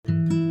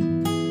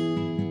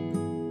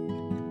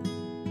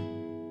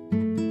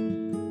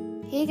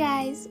Hey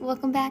guys,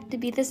 welcome back to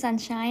Be the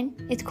Sunshine.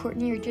 It's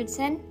Courtney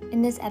Richardson,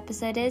 and this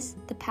episode is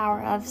The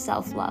Power of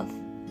Self-Love.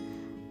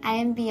 I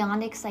am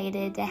beyond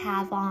excited to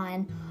have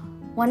on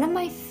one of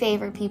my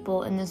favorite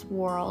people in this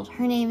world.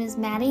 Her name is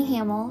Maddie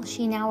Hamil.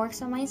 She now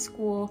works at my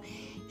school.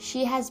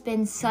 She has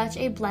been such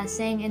a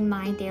blessing in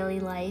my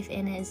daily life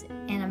and is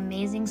an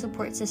amazing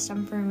support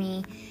system for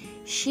me.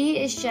 She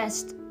is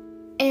just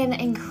an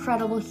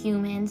incredible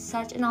human,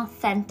 such an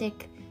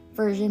authentic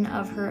version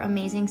of her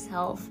amazing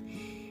self.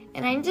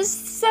 And I'm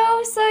just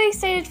so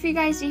excited for you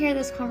guys to hear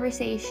this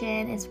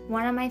conversation. It's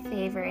one of my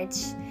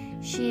favorites.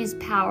 She's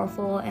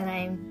powerful,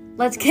 and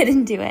let's get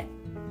into it.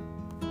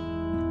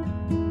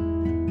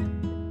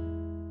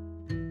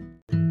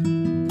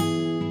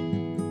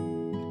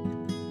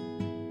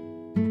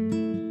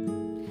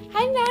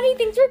 Hi, Maddie.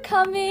 Thanks for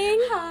coming.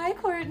 Hi,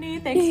 Courtney.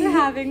 Thanks for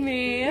having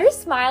me. Your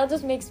smile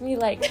just makes me,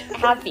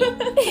 happy.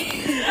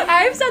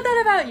 I've said that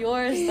about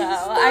yours, though.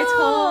 Stop. I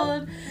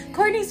told...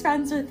 Courtney's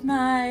friends with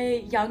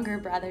my younger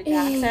brother,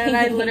 Jackson, and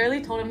I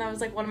literally told him that was,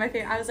 one of my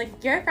favorite... I was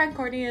like, your friend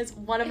Courtney is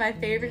one of my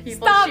favorite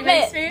people. She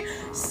makes me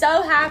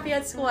so happy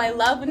at school. I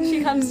love when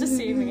she comes to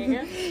see me.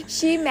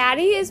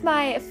 Maddie is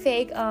my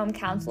fake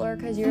counselor,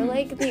 because you're,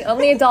 the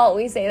only adult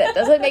we say that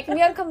doesn't make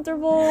me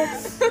uncomfortable.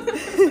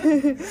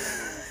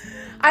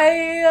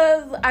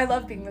 I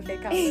love being the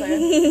fake counselor.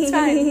 It's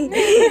fine.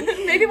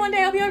 Maybe one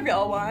day I'll be a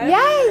real one.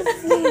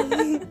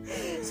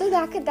 Yes. So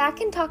that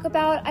can talk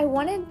about. I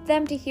wanted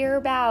them to hear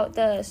about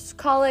the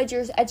college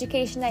or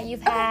education that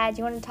you've had.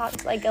 You want to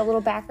talk a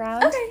little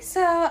background? Okay,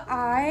 so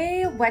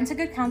I went to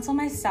good counsel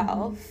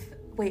myself.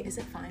 Wait, is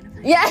it fine if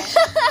I Yeah.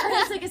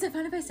 I was is it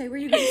fine if I say where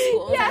you go to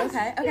school? Yes.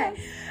 Okay. Yes.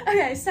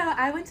 Okay, so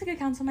I went to good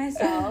counsel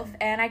myself,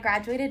 and I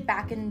graduated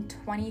back in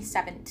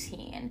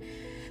 2017.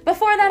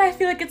 Before that, I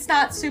feel like it's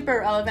not super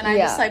relevant. I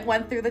just,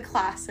 went through the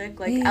classic,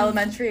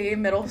 elementary,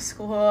 middle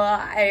school.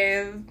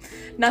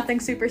 Nothing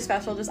super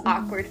special, just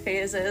awkward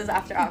phases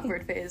after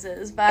awkward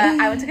phases. But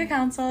I went to good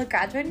counsel,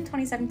 graduated in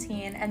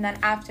 2017, and then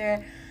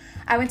after,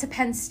 I went to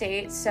Penn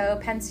State. So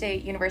Penn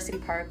State University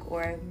Park,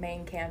 or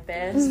main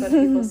campus, what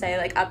people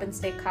say, up in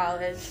State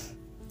College.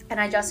 And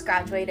I just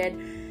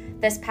graduated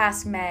this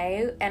past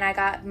May, and I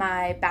got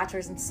my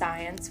bachelor's in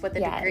science with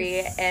a degree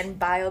in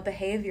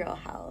biobehavioral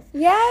health.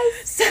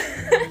 Yes.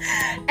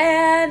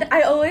 And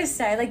I always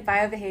say,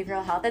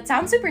 biobehavioral health, it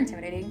sounds super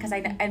intimidating because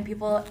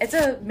it's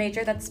a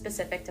major that's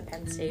specific to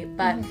Penn State,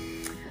 but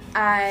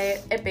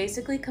it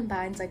basically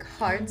combines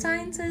hard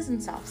sciences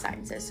and soft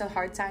sciences. So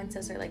hard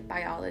sciences are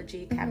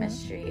biology,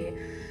 chemistry,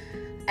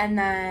 and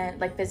then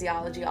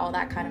physiology, all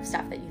that kind of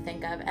stuff that you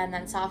think of, and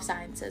then soft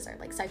sciences are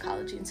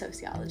psychology and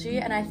sociology.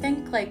 And I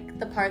think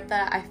the part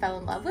that I fell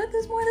in love with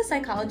is more the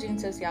psychology and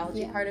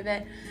sociology part of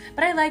it,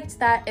 but I liked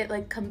that it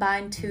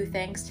combined two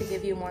things to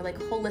give you a more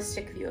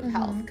holistic view of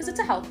health, because it's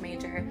a health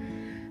major.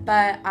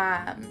 But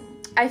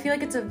I feel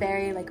it's a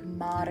very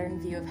modern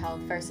view of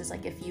health versus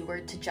if you were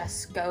to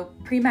just go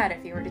pre-med,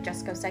 if you were to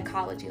just go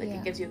psychology,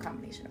 it gives you a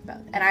combination of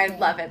both, and I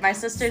love it. My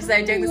sisters,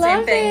 they're doing the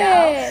same thing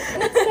now.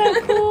 That's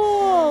so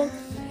cool.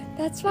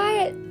 That's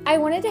why I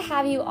wanted to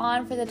have you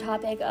on for the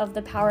topic of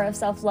the power of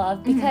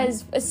self-love,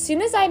 because as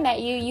soon as I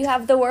met you, you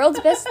have the world's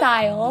best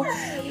style.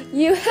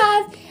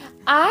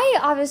 I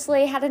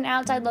obviously had an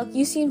outside look.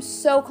 You seem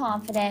so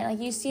confident.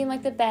 You seem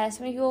the best.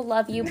 So many people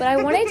love you. But I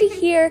wanted to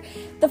hear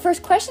the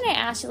first question I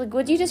asked you.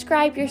 Would you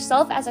describe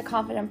yourself as a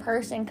confident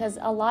person? Because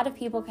a lot of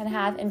people can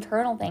have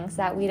internal things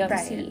that we don't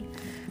see.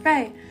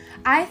 Right.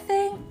 I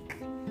think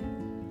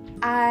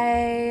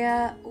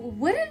I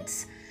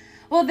wouldn't...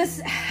 Well,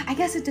 I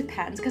guess it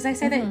depends, because I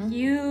say that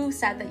you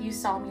said that you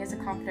saw me as a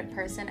confident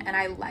person, and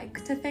I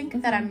like to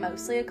think that I'm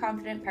mostly a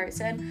confident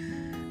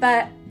person,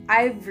 but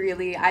I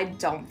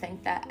don't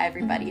think that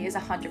everybody is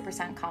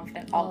 100%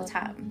 confident all the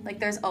time.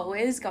 There's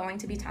always going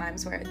to be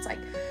times where it's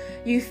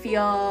you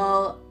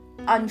feel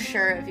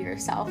unsure of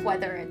yourself,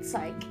 whether it's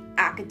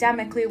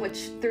academically,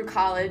 which through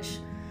college,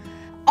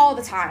 all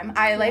the time,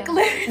 I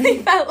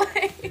literally felt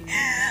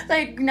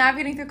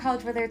navigating through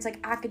college, whether it's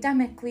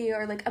academically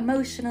or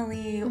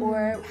emotionally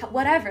or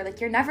whatever,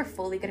 you're never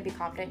fully going to be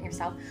confident in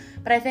yourself.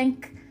 But I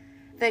think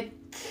the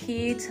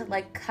key to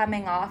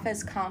coming off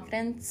as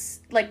confident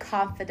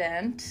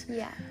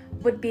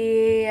would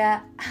be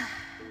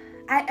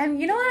and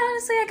you know what,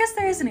 honestly, I guess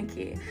there isn't a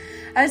key.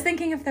 I was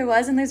thinking if there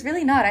was, and there's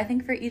really not. I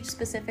think for each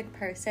specific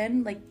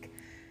person,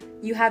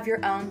 you have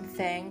your own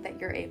thing that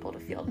you're able to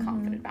feel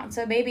confident about.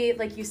 So maybe,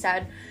 you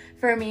said,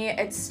 for me,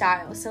 it's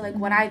style. So,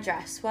 when I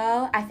dress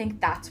well, I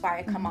think that's why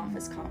I come off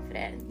as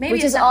confident. Maybe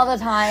which is all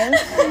the time.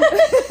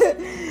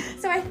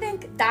 So I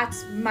think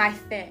that's my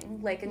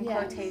thing, in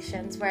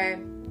quotations, where,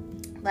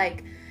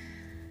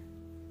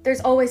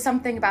 there's always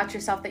something about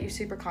yourself that you're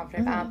super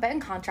confident about. But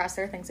in contrast,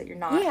 there are things that you're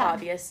not,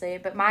 obviously.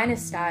 But mine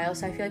is style.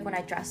 So I feel when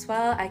I dress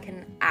well, I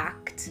can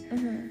act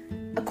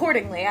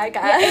accordingly, I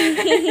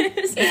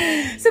guess.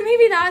 So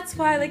maybe that's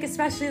why,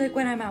 especially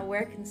when I'm at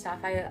work and stuff,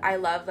 I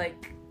love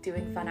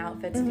doing fun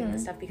outfits and doing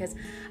this stuff, because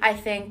I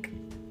think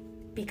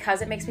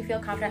because it makes me feel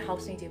confident,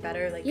 helps me do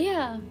better.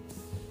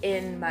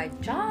 in my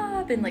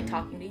job and like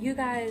talking to you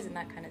guys and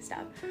that kind of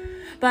stuff.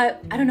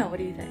 But I don't know, what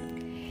do you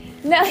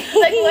think? No. Like,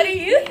 what do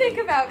you think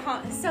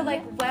about so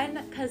like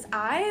when, because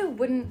I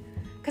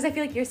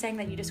feel like you're saying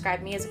that you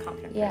describe me as a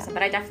confident person,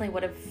 but I definitely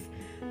would have.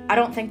 I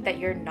don't think that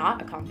you're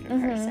not a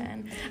confident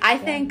person. I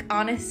think,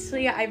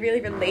 honestly, I really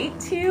relate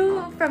to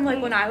you from,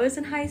 like, when I was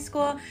in high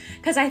school,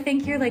 because I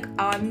think you're, like,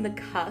 on the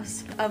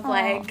cusp of,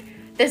 like,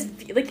 this,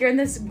 like, you're in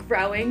this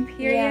growing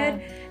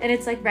period, and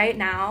it's, like, right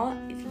now,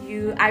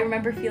 I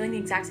remember feeling the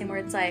exact same where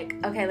it's, like,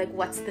 okay, like,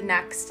 what's the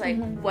next, like,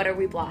 what are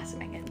we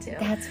blossoming into?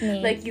 That's me.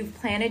 Like, you've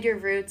planted your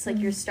roots, like,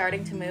 you're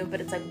starting to move,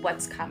 but it's, like,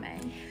 what's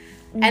coming?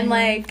 And,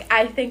 like,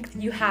 I think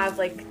you have,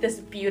 like, this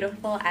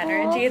beautiful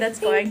energy that's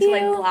going to,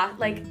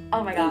 like,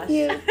 oh, my gosh. Thank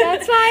you.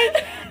 That's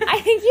why I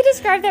think you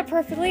described that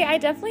perfectly. I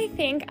definitely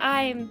think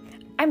I'm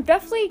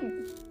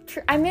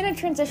in a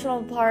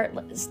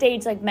transitional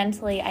stage, like,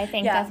 mentally, I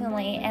think,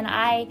 definitely. And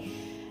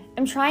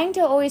I'm trying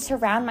to always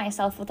surround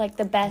myself with, like,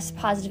 the best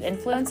positive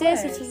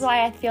influences, which is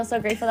why I feel so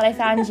grateful that I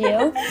found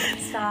you.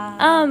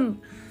 Stop.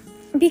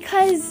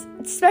 Because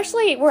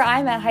especially where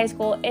I'm at high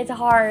school, it's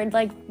hard,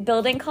 like,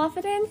 building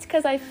confidence,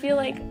 because I feel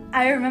like...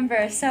 I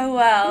remember so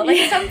well.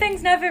 Like, some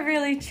things never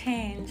really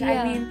change.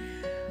 I mean,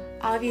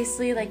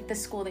 obviously, like, the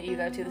school that you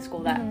go to, the school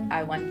that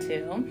I went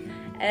to,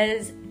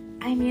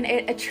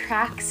 it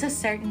attracts a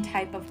certain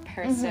type of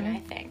person,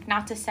 I think.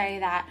 Not to say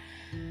that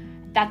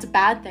that's a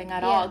bad thing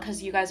at all,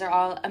 because you guys are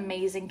all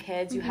amazing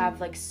kids. You have,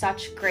 like,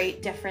 such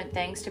great different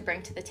things to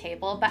bring to the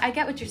table. But I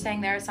get what you're saying.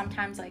 There are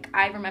sometimes, like,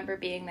 I remember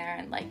being there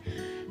and, like,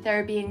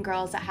 there being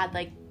girls that had,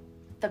 like,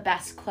 the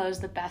best clothes,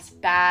 the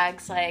best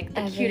bags, like,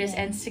 the cutest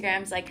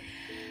Instagrams. Like,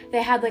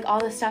 they had, like, all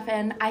this stuff.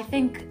 And I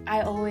think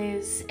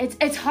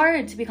it's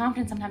hard to be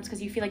confident sometimes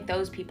because you feel like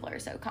those people are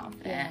so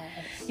confident,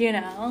 you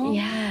know?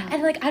 Yeah.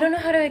 And, like, I don't know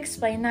how to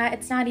explain that.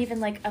 It's not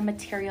even, like, a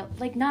material,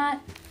 like, not...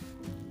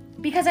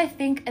 Because I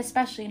think,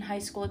 especially in high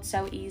school, it's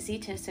so easy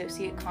to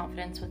associate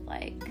confidence with,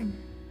 like,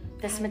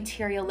 this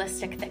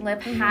materialistic thing,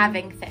 like,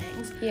 having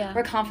things. Yeah.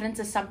 Where confidence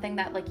is something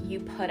that, like,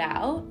 you put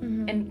out,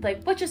 and,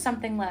 like, which is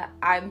something that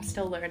I'm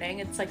still learning.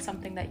 It's, like,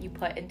 something that you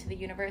put into the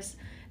universe.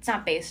 It's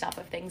not based off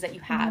of things that you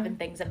have and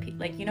things that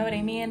people, like, you know what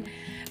I mean?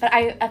 But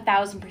I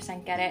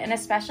 1,000% get it. And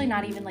especially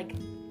not even, like,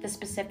 the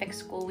specific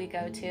school we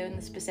go to and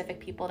the specific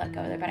people that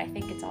go there, but I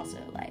think it's also,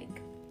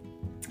 like,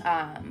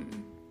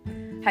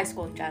 high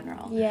school in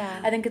general. Yeah.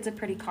 I think it's a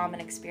pretty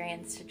common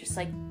experience to just,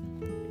 like,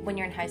 when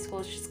you're in high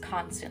school, just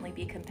constantly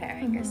be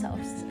comparing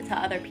yourselves to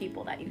other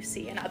people that you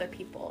see and other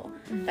people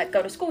that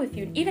go to school with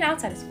you, even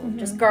outside of school,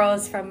 just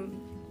girls from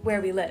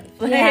where we live,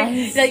 like,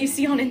 that you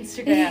see on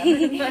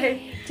Instagram.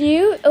 Like,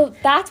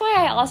 that's why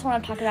I also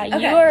want to talk about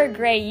you are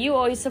great. You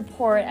always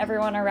support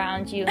everyone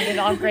around you and give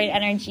off great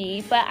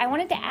energy. But I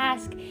wanted to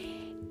ask,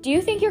 do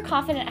you think your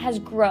confidence has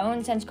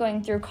grown since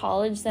going through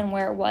college than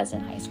where it was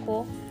in high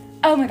school?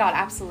 Oh my God,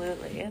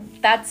 absolutely.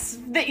 That's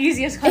the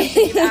easiest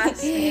question you've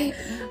asked me.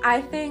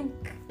 I think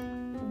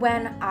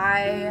when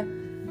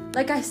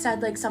like I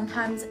said, like,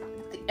 sometimes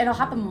it'll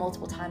happen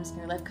multiple times in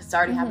your life, because it's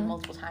already happened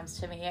multiple times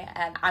to me,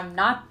 and I'm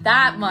not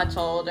that much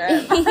older.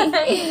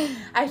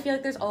 I feel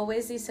like there's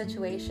always these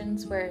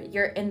situations where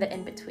you're in the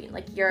in-between.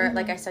 Like, you're,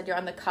 like I said, you're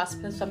on the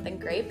cusp of something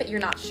great, but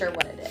you're not sure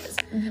what it is.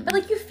 But,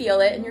 like, you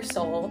feel it in your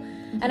soul.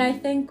 And I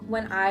think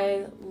when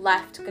I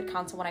left Good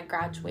Counsel, when I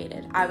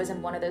graduated, I was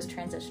in one of those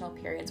transitional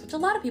periods, which a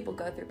lot of people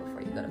go through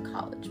before you go to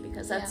college,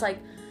 because that's, like,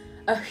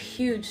 a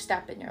huge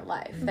step in your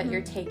life that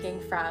you're taking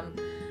from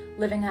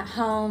living at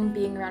home,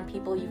 being around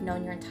people you've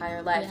known your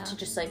entire life, to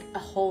just, like, a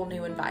whole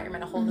new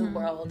environment, a whole new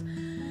world.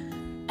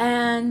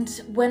 And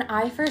when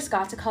I first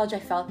got to college, I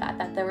felt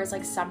that there was,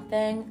 like,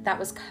 something that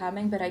was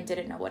coming, but I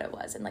didn't know what it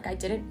was. And, like,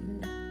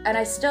 and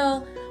I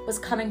still was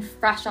coming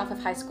fresh off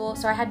of high school,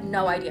 so I had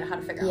no idea how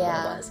to figure out what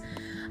it was.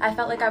 I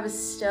felt like I was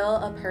still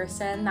a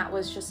person that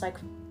was just, like,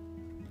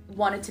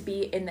 wanted to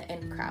be in the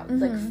in crowd,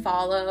 like,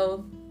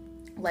 follow,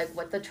 like,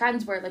 what the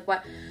trends were, like,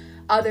 what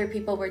other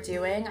people were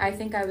doing. I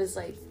think I was,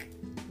 like,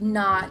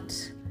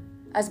 not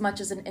as much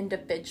as an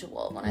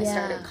individual when I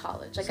started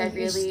college. Like, so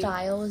your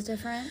style was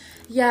different?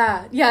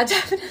 Yeah,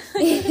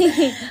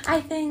 definitely. I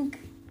think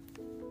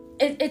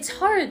it's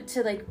hard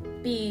to, like,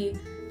 be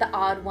the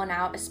odd one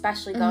out,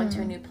 especially going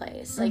to a new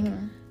place. Like,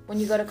 when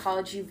you go to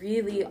college, you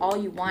really, all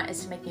you want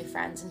is to make new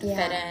friends and to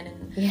fit in.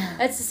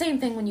 And it's the same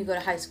thing when you go to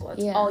high school.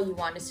 It's all you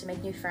want is to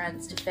make new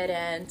friends, to fit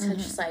in, to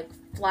just, like,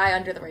 fly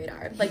under the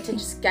radar, like, to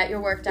just get your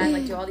work done,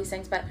 like, do all these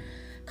things. But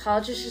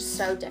college is just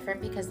so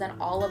different, because then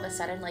all of a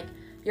sudden, like,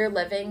 you're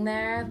living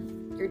there,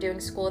 you're doing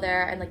school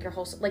there, and, like,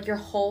 your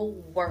whole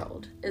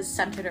world is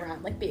centered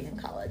around, like, being in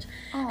college.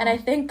 And I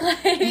think,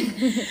 like,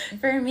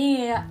 for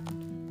me,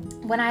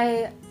 when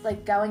I,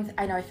 like,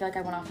 I know I feel like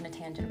I went off on a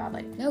tangent about,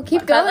 like... No,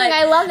 keep going, like,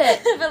 I love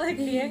it. But, like,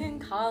 being in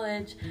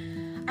college,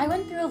 I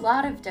went through a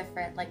lot of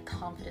different, like,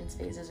 confidence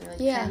phases, or, like,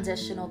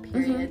 transitional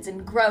periods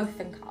and growth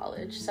in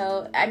college.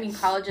 So, I mean,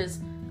 college is...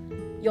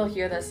 You'll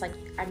hear this, like,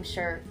 I'm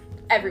sure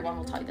everyone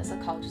will tell you this,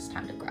 like, college is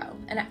time to grow.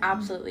 And it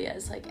absolutely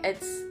is. Like,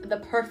 it's the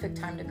perfect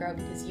time to grow,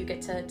 because you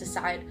get to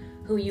decide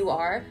who who you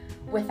are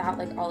without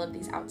like all of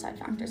these outside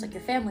factors. Like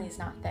your family's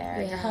not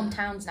there, your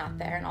hometown's not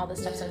there, and all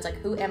this stuff. So it's like,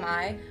 who am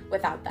I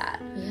without that?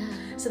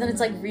 So then it's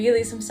like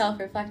really some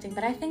self-reflecting.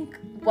 But I think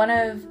one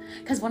of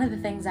the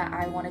things that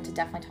I wanted to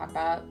definitely talk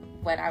about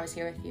when I was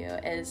here with you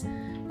is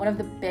one of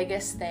the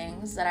biggest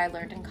things that I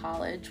learned in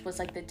college was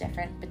like the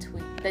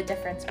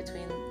difference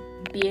between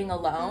being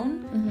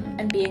alone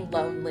and being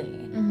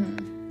lonely.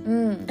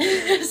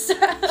 So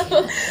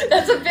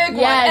that's a big one.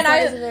 Yes,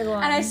 that is a big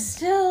one. And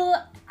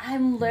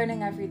I'm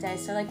learning every day.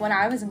 So like when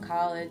I was in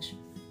college,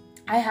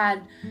 I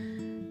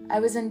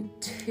was in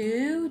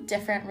 2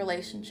 different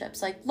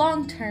relationships, like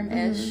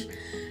long-term-ish,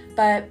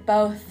 but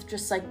both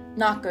just like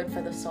not good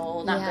for the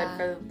soul, not good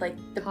for like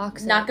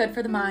toxic. Not good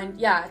for the mind.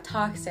 Yeah,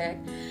 toxic.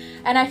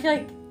 And I feel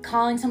like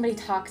calling somebody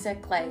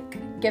toxic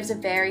like gives a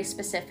very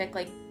specific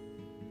like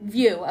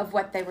view of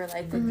what they were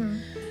like.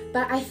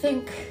 But I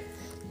think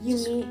you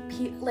meet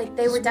people like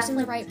they were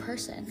definitely the right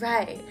person.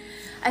 Right.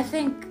 I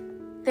think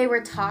they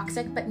were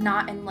toxic, but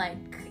not in like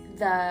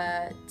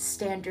the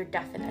standard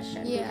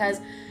definition,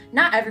 because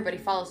not everybody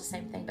follows the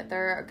same thing, but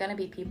there are going to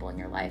be people in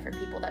your life or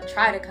people that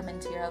try to come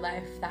into your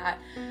life that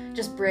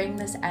just bring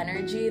this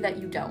energy that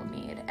you don't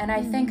need. And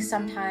I think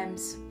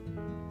sometimes,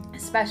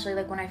 especially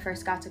like when I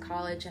first got to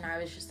college and I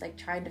was just like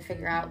trying to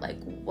figure out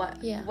like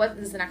what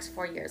is the next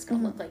 4 years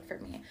going to look like for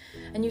me,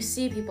 and you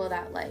see people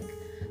that like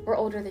were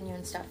older than you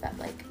and stuff that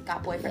like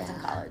got boyfriends in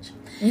college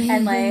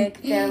and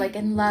like they're like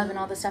in love and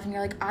all this stuff, and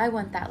you're like, I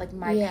want that. Like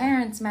my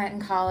parents met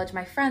in college,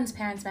 my friends'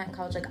 parents met in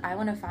college, like I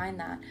want to find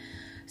that.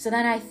 So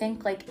then I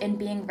think like in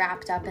being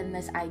wrapped up in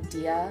this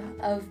idea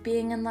of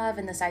being in love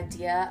and this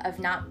idea of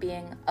not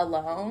being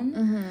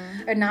alone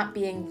or not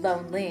being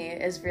lonely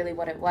is really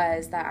what it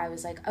was, that I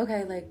was like,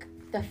 okay, like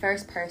the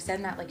first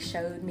person that like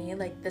showed me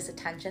like this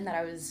attention that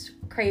I was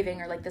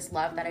craving or like this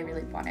love that I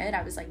really wanted,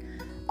 I was like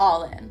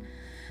all in.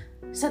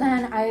 So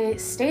then I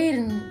stayed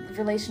in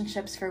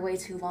relationships for way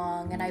too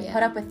long, and I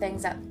put up with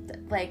things that,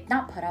 like,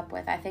 not put up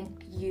with, I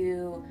think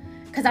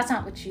because that's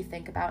not what you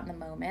think about in the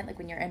moment, like,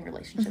 when you're in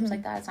relationships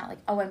like that, it's not like,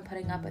 oh, I'm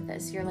putting up with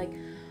this, you're like,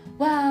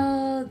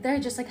 well, they're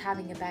just, like,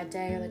 having a bad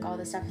day, or, like, all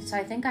this stuff, so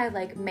I think I,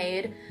 like,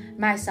 made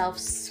myself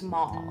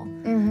small,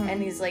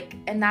 and these, like,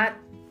 and that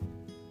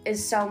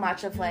is so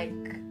much of, like,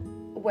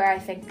 where I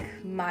think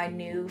my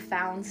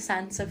newfound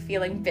sense of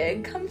feeling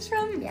big comes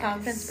from,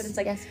 confidence, but it's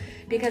like,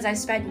 because I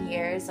spent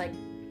years, like,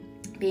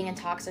 being in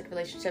toxic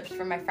relationships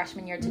from my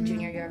freshman year to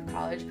junior year of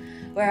college,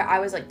 where I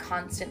was, like,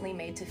 constantly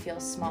made to feel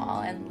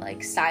small and,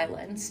 like,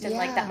 silenced, and,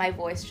 like, that my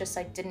voice just,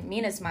 like, didn't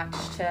mean as much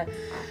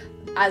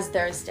as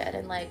theirs did,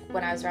 and, like,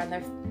 when I was around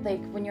their,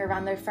 like, when you're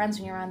around their friends,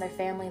 when you're around their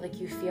family, like,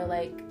 you feel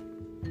like,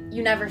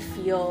 you never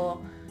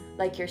feel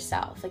like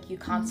yourself, like, you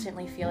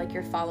constantly feel like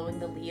you're following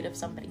the lead of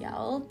somebody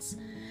else.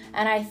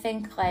 And I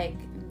think, like,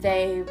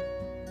 I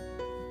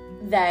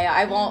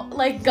won't,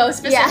 like, go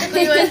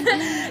specifically with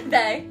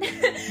they.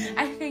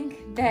 I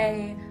think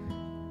they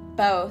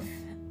both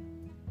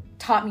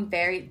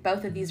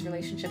of these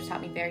relationships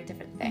taught me very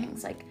different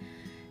things. Like,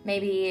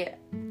 maybe,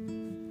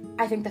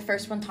 I think the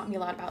first one taught me a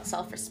lot about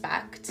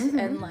self-respect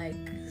and, like,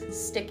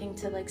 sticking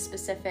to, like,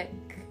 specific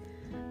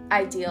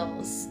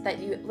ideals that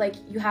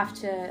you have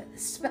to,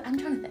 I'm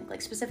trying to think,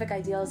 like, specific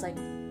ideals, like,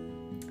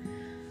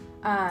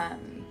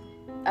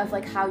 of,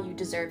 like, how you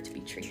deserve to be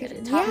treated.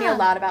 It taught me a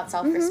lot about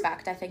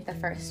self-respect, I think, the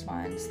first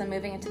one. So then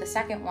moving into the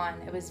second one,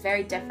 it was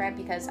very different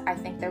because I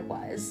think there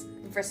was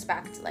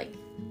respect, like,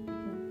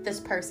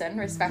 this person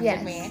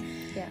respected me,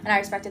 and I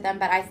respected them,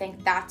 but I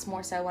think that's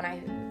more so when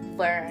I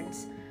learned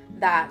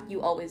that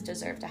you always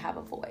deserve to have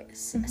a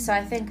voice. So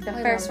I think the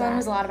first one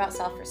was a lot about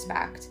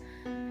self-respect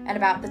and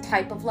about the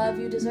type of love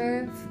you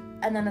deserve,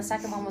 and then the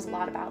second one was a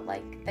lot about,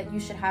 like, that you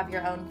should have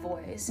your own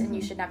voice, and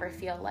you should never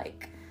feel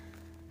like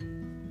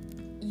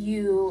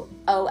you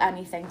owe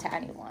anything to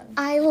anyone.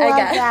 I love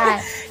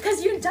that.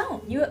 Because you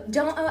don't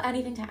owe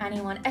anything to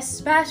anyone,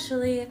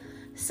 especially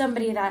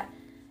somebody that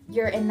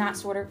you're in that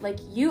sort of, like,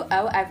 you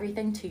owe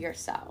everything to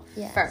yourself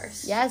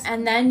first. Yes.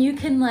 And then you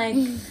can, like,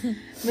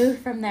 move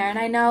from there. And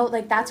I know,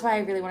 like, that's why I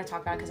really want to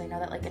talk about it, because I know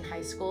that, like, in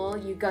high school,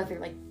 you go through,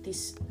 like,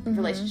 these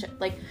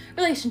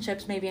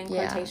relationships, maybe in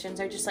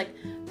quotations, or just, like,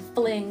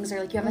 flings, or,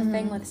 like, you have a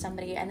thing with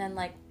somebody, and then,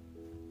 like,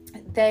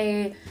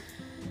 they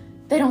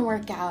don't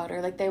work out,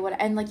 or, like,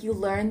 and, like, you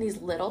learn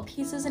these little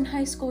pieces in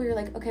high school. You're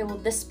like, okay, well,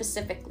 this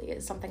specifically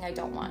is something I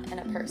don't want in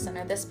a person,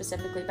 or this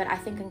specifically, but I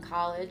think in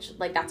college,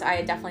 like,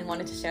 I definitely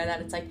wanted to share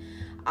that. It's like,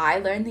 I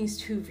learned these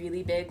 2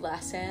 really big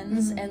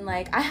lessons, and,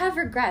 like, I have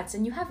regrets,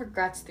 and you have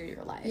regrets through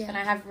your life, and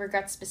I have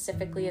regrets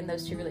specifically in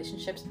those 2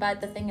 relationships, but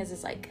the thing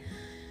is like,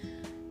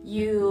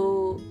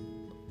 the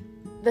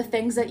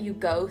things that you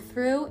go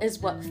through is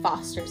what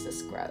fosters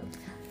this growth.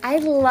 I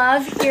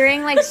love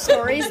hearing, like,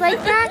 stories like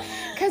that,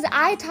 because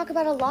I talk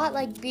about a lot,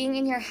 like, being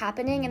in your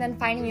happening and then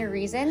finding your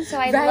reason, so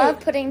I love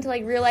putting to,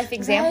 like, real-life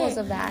examples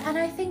of that. And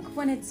I think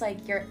when it's,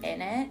 like, you're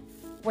in it,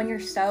 when you're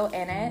so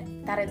in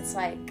it, that it's,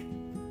 like,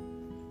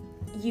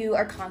 you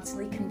are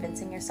constantly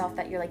convincing yourself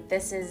that you're, like,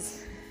 this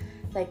is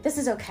like, this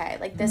is okay,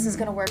 like, this is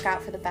gonna work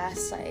out for the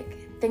best,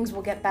 like, things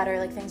will get better,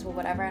 like, things will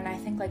whatever. And I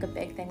think, like, a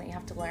big thing that you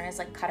have to learn is,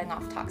 like, cutting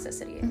off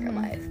toxicity in your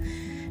life,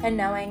 and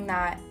knowing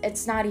that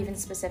it's not even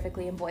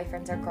specifically in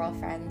boyfriends or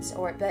girlfriends,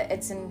 but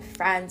it's in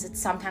friends, it's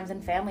sometimes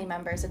in family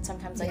members, it's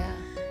sometimes, like,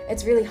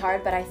 it's really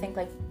hard. But I think,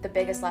 like, the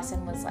biggest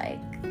lesson was, like,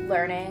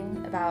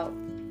 learning about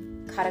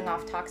cutting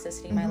off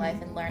toxicity in my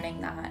life, and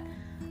learning that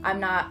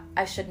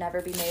I should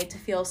never be made to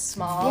feel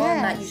small,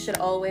 and that you should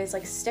always,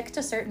 like, stick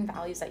to certain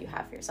values that you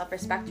have for yourself.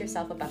 Respect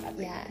yourself above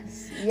everything.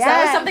 So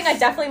that was something I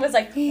definitely was,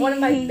 like, one of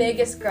my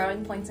biggest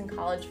growing points in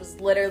college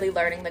was literally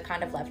learning the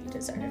kind of love you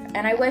deserve.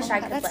 And I wish I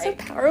could, that's like...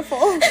 so powerful.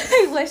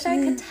 I wish I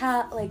could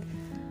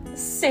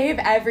save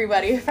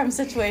everybody from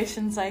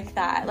situations like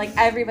that. Like,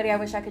 everybody, I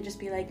wish I could just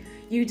be like,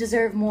 you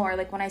deserve more.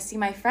 Like, when I see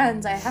my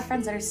friends, I have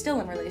friends that are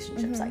still in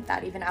relationships like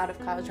that, even out of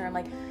college, where I'm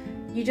like...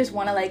 You just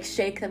want to, like,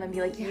 shake them and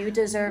be like, you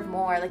deserve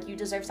more. Like, you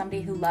deserve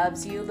somebody who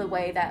loves you the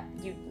way that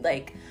you,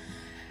 like,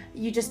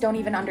 you just don't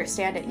even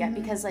understand it yet.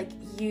 Because, like,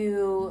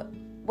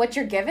 what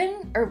you're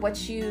given or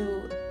what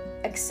you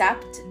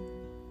accept,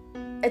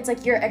 it's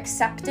like you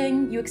accept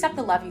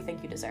the love you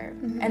think you deserve.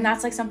 And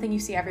that's, like, something you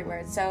see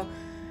everywhere. So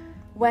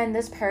when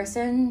this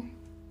person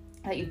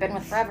that you've been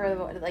with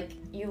forever, like,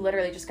 you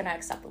literally just gonna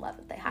accept the love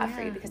that they have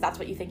for you, because that's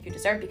what you think you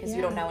deserve, because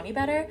you don't know any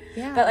better.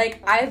 But,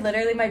 like,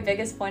 my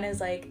biggest point is,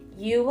 like,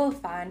 you will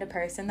find a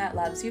person that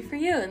loves you for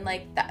you. And,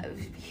 like, that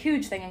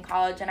huge thing in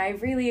college. And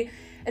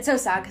it's so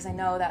sad, because I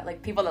know that,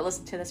 like, people that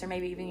listen to this, or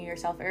maybe even you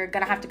yourself, are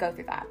gonna have to go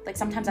through that. Like,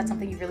 sometimes that's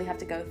something you really have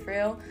to go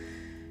through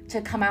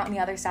to come out on the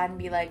other side and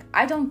be like,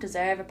 I don't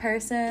deserve a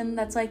person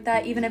that's like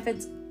that, even if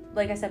it's,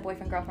 like I said,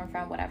 boyfriend, girlfriend,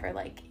 friend, whatever.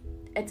 Like,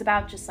 it's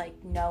about just, like,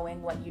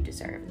 knowing what you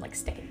deserve and, like,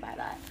 sticking by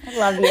that. I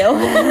love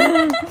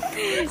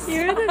you.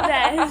 You're the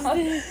best.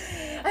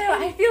 I know,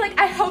 I feel like,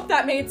 I hope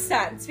that made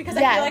sense, because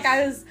I feel like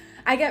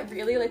I get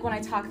really, like, when I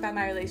talk about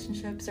my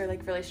relationships, or,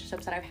 like,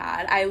 relationships that I've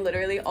had, I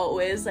literally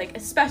always, like,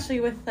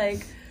 especially with,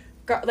 like,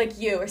 like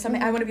you or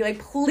something, I want to be like,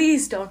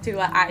 please don't do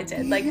what I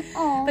did. Like,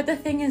 but the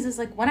thing is,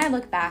 like, when I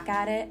look back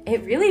at it,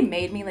 it really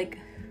made me, like,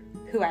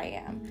 who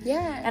I am.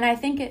 And I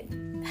think it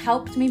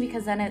helped me,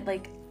 because then it,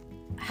 like,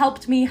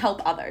 helped me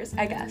help others,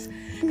 I guess,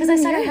 because I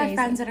started to have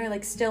friends that are,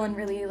 like, still in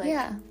really,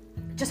 like,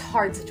 just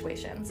hard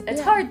situations.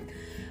 It's hard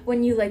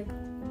when you, like,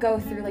 go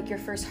through, like, your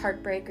first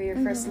heartbreak or your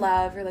first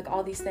love, or, like,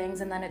 all these things,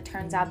 and then it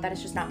turns out that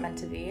it's just not meant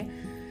to be.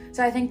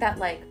 So I think that,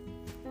 like,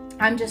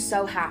 I'm just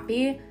so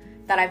happy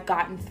that I've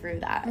gotten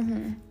through that.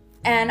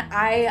 And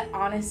I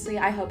honestly,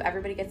 I hope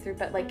everybody gets through,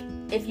 but, like,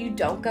 if you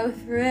don't go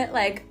through it,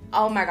 like,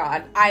 oh my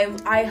God,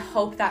 I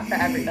hope that for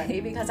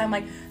everybody, because I'm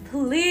like,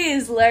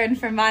 please learn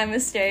from my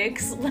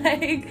mistakes.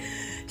 Like,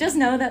 just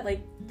know that, like,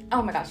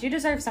 oh my gosh, you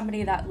deserve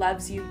somebody that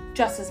loves you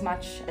just as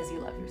much as you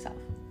love yourself.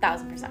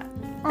 1000%.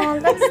 Oh,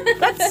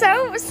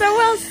 that's so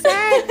well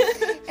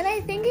said. And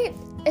I think it,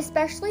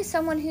 especially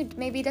someone who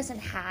maybe doesn't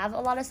have a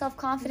lot of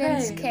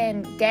self-confidence,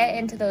 can get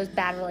into those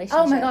bad relationships.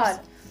 Oh my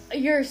God.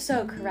 You're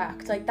so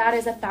correct. Like, that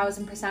is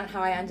 1000%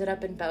 how I ended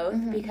up in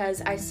both,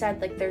 because I said,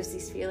 like, there's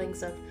these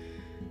feelings of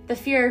the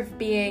fear of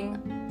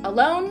being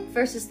alone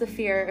versus the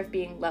fear of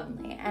being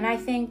lonely. And I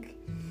think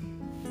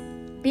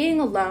being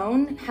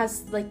alone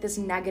has, like, this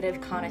negative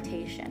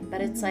connotation,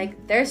 but it's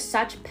like, there's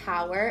such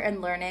power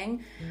in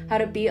learning how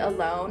to be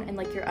alone and,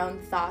 like, your own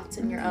thoughts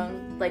and your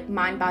own, like,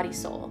 mind, body,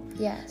 soul.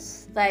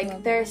 Yes.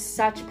 Like, there's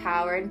such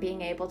power in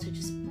being able to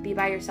just be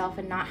by yourself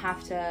and not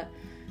have to,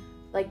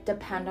 like,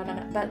 depend on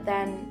it. But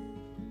then,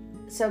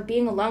 so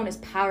being alone is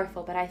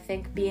powerful, but I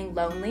think being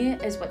lonely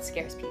is what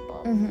scares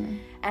people.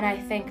 And I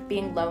think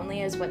being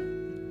lonely is what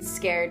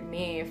scared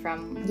me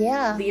from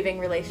leaving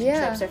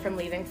relationships or from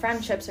leaving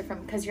friendships, or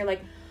from, because you're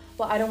like,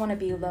 well, I don't want to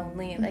be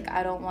lonely, like,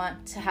 I don't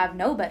want to have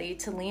nobody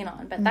to lean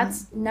on. But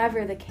that's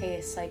never the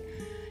case. Like,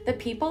 the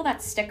people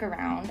that stick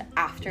around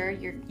after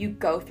you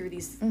go through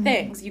these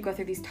things, you go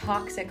through these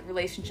toxic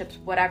relationships,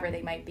 whatever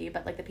they might be,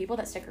 but, like, the people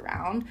that stick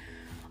around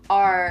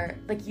are,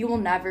 like, you will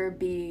never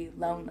be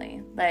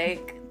lonely.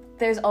 Like,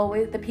 there's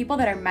always the people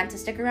that are meant to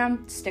stick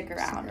around.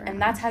 And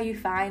that's how you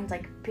find,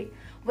 like,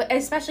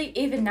 especially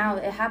even now,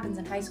 it happens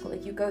in high school.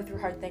 Like, you go through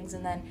hard things,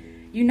 and then,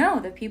 you know,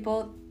 the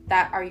people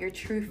that are your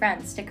true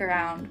friends stick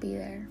around. Be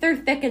there.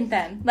 Through thick and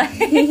thin.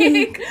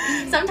 Like,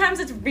 sometimes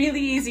it's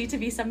really easy to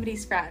be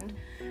somebody's friend,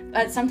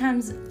 but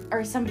sometimes,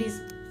 or somebody's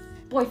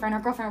boyfriend or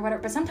girlfriend or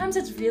whatever, but sometimes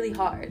it's really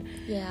hard.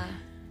 Yeah.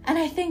 And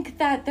I think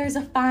that there's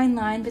a fine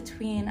line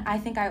between, I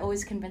think I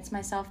always convince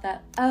myself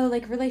that, oh,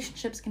 like,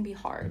 relationships can be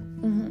hard,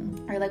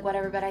 or, like,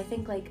 whatever, but I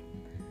think, like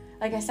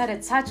I said,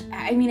 it's such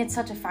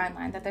a fine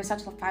line, that there's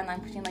such a fine line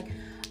between, like,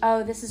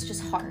 oh, this is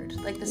just hard,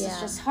 like, this is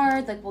just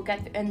hard, like, we'll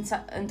get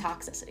into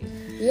toxicity.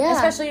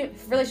 Especially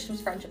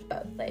relationships, friendships,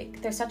 both.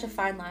 Like, there's such a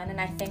fine line, and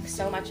I think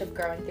so much of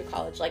growing through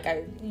college, like,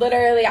 I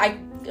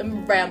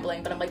am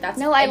rambling, but I'm like, that's...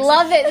 No, I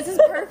love it. This is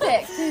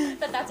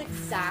perfect. But that's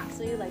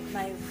exactly, like,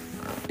 my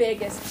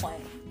biggest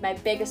point. My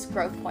biggest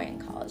growth point in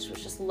college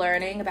was just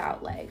learning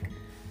about, like,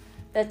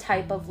 the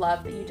type of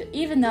love that you do,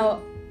 even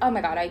though, oh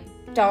my God,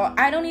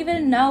 I don't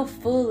even know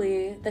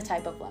fully the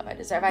type of love I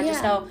deserve. I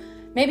just know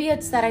Maybe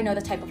it's that I know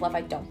the type of love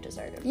I don't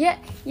deserve. Yeah.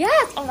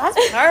 Yes. Oh,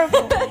 that's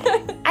powerful.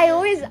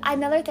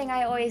 Another thing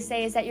I always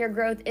say is that your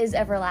growth is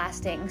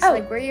everlasting. So,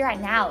 like, where you're at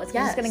now, it's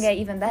just going to get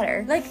even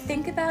better. Like,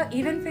 think about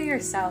even for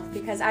yourself,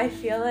 because I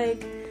feel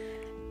like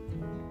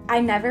I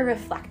never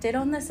reflected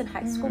on this in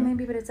high school,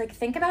 maybe, but it's like,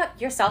 think about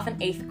yourself in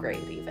 8th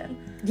grade, even.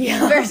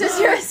 Yeah. Versus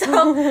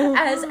yourself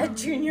as a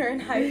junior in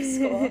high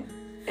school.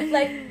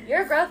 Like,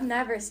 your growth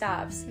never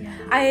stops.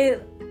 Yeah.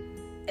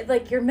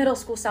 Like, your middle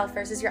school self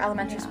versus your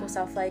elementary school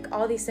self, like,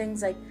 all these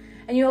things, like,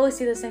 and you always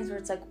see those things where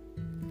it's like,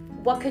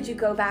 what could you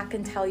go back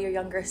and tell your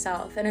younger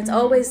self? And it's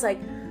always like,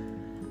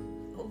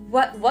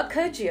 what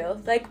could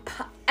you? Like,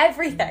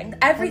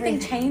 everything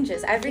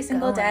changes every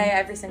single day,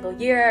 every single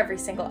year,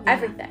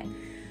 everything.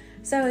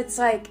 So it's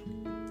like,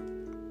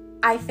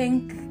 I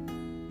think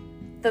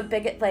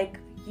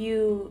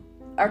you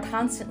are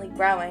constantly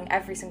growing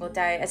every single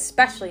day,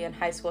 especially in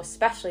high school,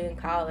 especially in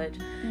college.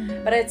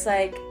 But it's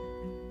like,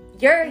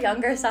 your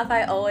younger self,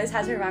 I always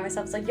have to remind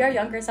myself, it's like, your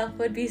younger self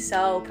would be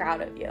so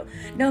proud of you.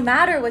 No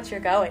matter what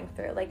you're going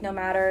through, like, no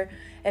matter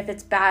if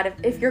it's bad,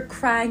 if you're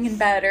crying in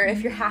bed, or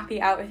if you're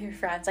happy out with your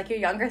friends, like, your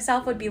younger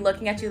self would be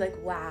looking at you like,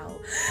 wow.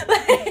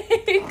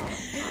 Like,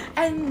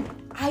 and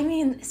I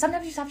mean,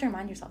 sometimes you just have to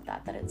remind yourself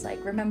that it's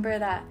like, remember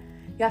that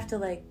you have to,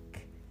 like,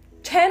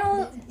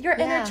 channel your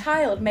inner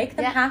child, make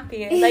them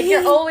happy. Like,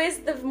 you're always,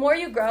 the more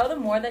you grow, the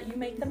more that you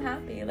make them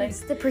happy. Like, it's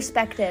the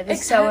perspective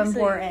is so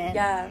important.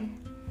 Yeah.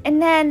 And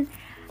then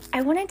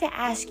I wanted to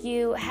ask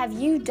you, have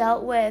you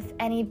dealt with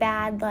any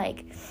bad,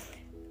 like,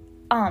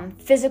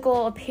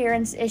 physical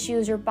appearance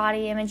issues or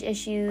body image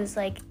issues,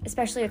 like,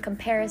 especially a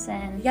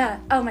comparison? Yeah.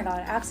 Oh my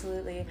God,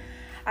 absolutely.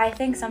 I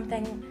think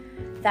something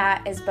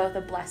that is both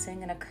a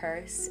blessing and a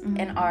curse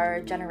in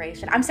our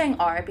generation. I'm saying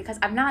our because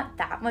I'm not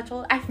that much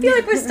old. I feel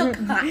like we're still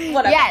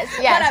whatever. Yes,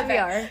 whatever. We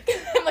are.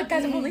 I'm like,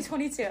 guys, I'm only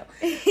 22.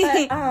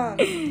 But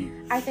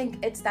I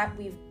think it's that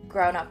we've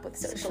grown up with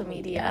social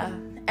media.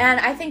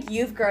 And I think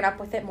you've grown up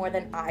with it more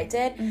than I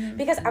did,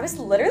 because I was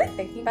literally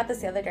thinking about this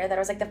the other day, that I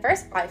was like, the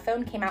first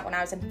iPhone came out when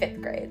I was in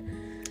 5th grade.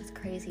 It's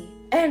crazy.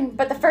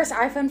 But the first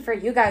iPhone for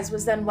you guys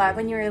was then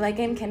when you were, like,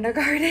 in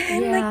kindergarten?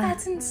 Yeah. Like,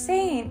 that's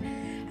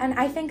insane. And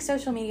I think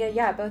social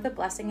media, both a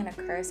blessing and a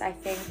curse. I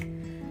think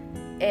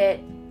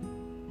it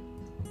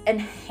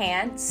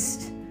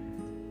enhanced,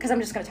 because I'm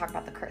just going to talk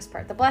about the curse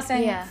part. The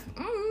blessing,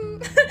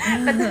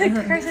 but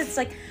the curse, it's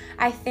like,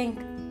 I think,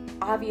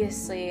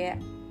 obviously,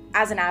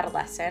 as an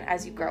adolescent,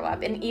 as you grow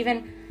up, and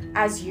even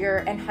as you're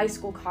in high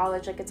school,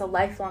 college, like, it's a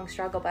lifelong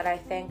struggle, but I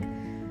think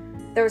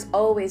there was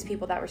always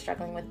people that were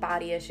struggling with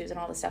body issues and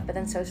all this stuff, but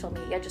then social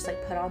media just,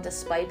 like, put on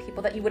display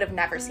people that you would have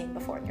never seen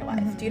before in your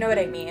life. Do you know what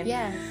I mean?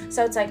 Yeah.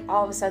 So it's like,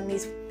 all of a sudden,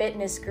 these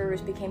fitness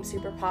gurus became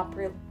super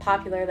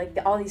popular, like,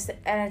 all these,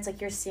 and it's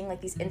like, you're seeing, like,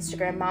 these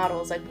Instagram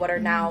models, like, what are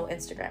now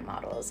Instagram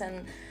models,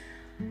 and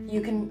you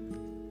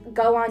can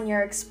go on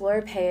your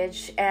Explore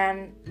page,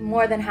 and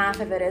more than half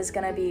of it is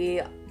gonna be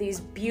these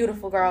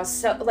beautiful girls,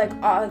 so, like,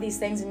 all of these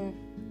things, and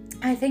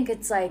I think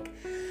it's like,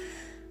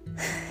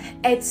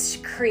 it's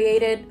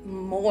created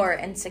more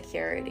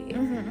insecurity.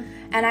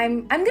 And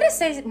I'm gonna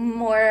say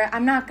more,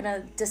 I'm not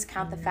gonna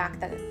discount the fact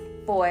that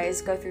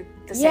boys go through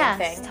the same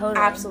thing. Totally.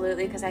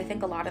 Absolutely, because I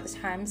think a lot of the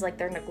times, like,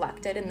 they're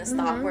neglected in this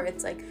thought where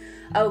it's like,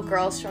 oh,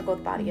 girls struggle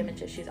with body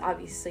image issues.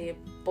 Obviously,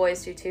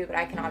 boys do too, but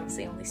I can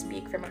obviously only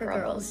speak from a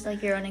girl's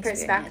like your own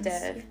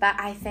perspective. But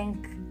I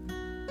think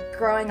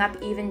growing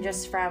up, even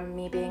just from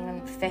me being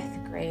in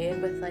 5th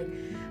grade with, like,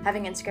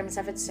 having Instagram and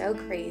stuff, it's so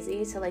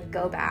crazy to, like,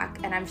 go back,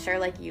 and I'm sure,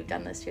 like, you've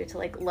done this too, to,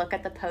 like, look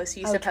at the posts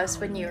you used to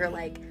post when you were,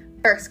 like,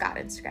 first got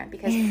Instagram,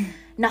 because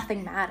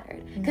nothing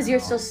mattered, because you're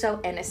still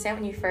so innocent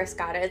when you first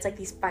got it. It's like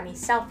these funny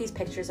selfies,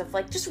 pictures of,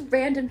 like, just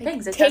random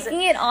things.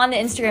 Taking it on the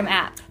Instagram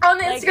app. On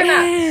the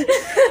Instagram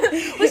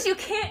app. Which you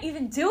can't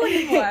even do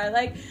anymore.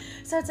 Like,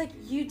 so it's like,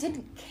 you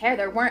didn't care.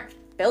 There weren't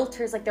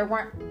filters, like, there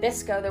weren't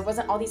Visco, there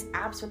wasn't all these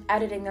apps with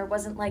editing, there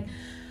wasn't, like,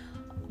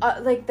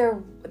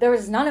 there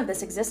was none of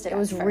this existed. It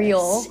was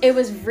real. It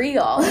was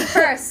real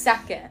for a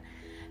second,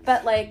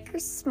 but, like, for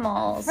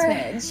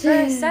smidge for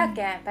a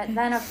second. But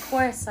then, of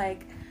course,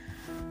 like,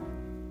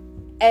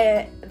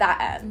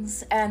 that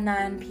ends, and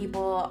then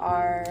people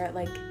are,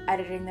 like,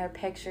 editing their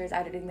pictures,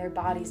 editing their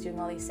bodies, doing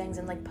all these things,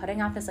 and, like,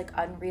 putting out this, like,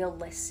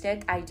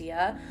 unrealistic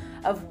idea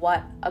of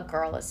what a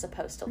girl is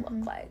supposed to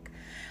look like,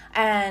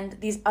 and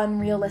these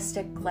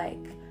unrealistic, like,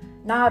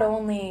 not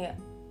only,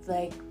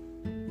 like,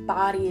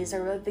 bodies,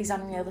 or these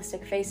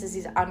unrealistic faces,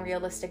 these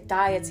unrealistic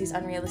diets, these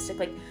unrealistic,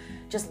 like,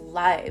 just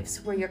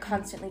lives where you're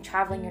constantly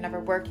traveling, you're never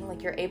working,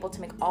 like, you're able to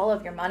make all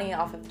of your money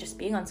off of just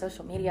being on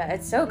social media.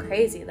 It's so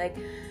crazy. Like,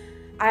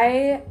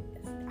 I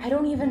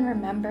don't even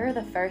remember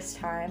the first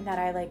time that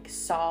I, like,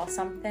 saw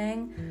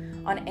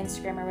something on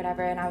Instagram or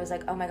whatever, and I was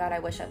like, oh my God, I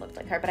wish I looked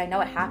like her. But I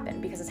know it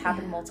happened because it's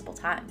happened multiple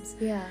times.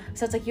 Yeah.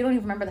 So it's like, you don't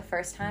even remember the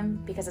first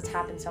time because it's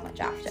happened so much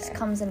after. It just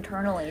comes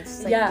internally.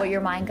 It's like what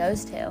your mind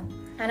goes to.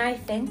 And I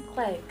think,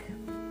 like,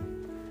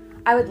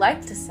 I would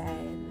like to say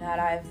that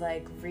I've,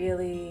 like,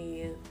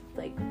 really,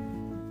 like,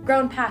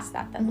 grown past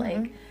that,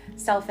 like,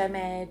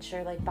 self-image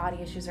or, like, body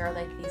issues or,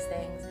 like, these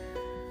things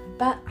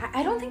But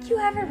I don't think you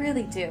ever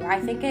really do. I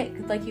think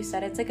it, like you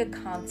said, it's like a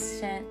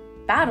constant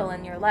battle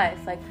in your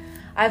life. Like,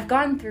 I've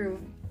gone through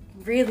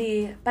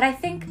really, but I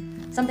think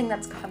something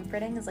that's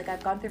comforting is, like,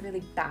 I've gone through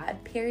really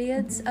bad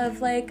periods of,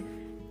 like,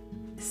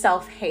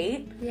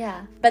 self-hate.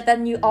 Yeah. But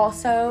then you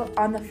also,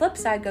 on the flip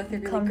side, go through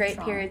really great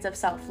periods of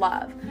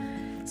self-love.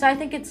 So I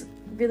think it's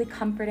really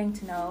comforting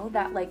to know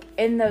that, like,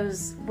 in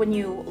those, when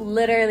you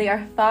literally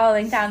are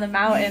falling down the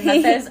mountain,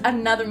 that there's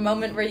another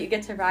moment where you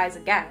get to rise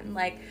again.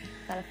 Like,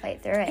 gotta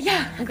fight through it.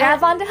 Yeah.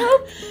 Grab onto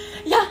hope.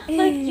 Yeah.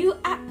 Like,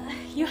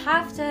 you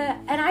have to,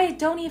 and I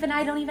don't even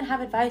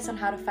have advice on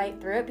how to fight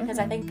through it, because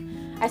I think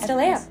I still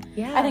am.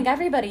 Yeah. I think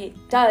everybody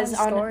does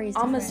on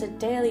almost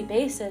different. a daily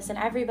basis, and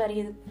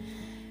everybody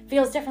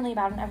feels differently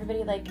about it, and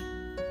everybody, like,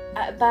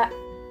 but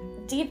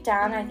deep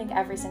down, I think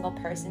every single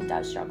person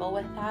does struggle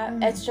with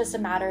that. It's just a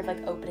matter of,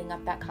 like, opening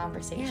up that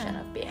conversation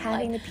of being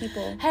having like, the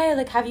people. hey,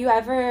 like, have you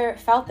ever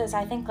felt this?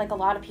 I think, like, a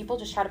lot of people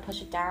just try to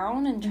push it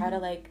down and try to,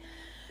 like,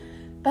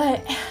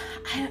 but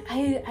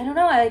I don't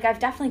know. Like, I've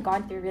definitely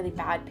gone through really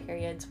bad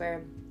periods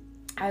where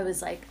I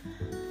was, like,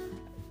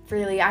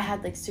 really, I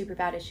had, like, super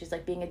bad issues,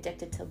 like, being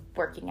addicted to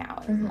working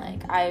out. And,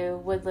 like, I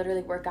would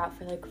literally work out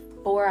for, like,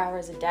 4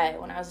 hours a day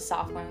when I was a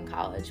sophomore in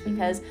college,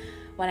 because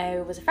when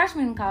I was a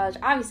freshman in college,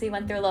 obviously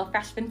went through a little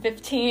freshman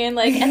 15,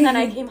 like, and then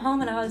I came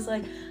home and I was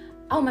like,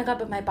 oh my God,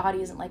 but my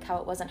body isn't like how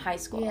it was in high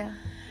school. Yeah.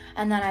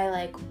 And then I,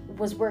 like,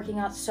 was working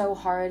out so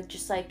hard,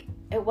 just, like,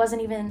 it was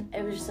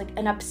just, like,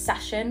 an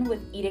obsession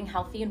with eating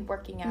healthy and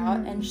working out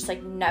and just,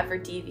 like, never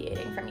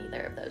deviating from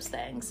either of those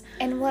things.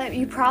 And what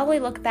you probably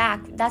look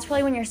back, that's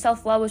probably when your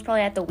self-love was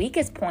probably at the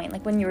weakest point,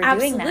 like, when you were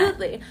doing that.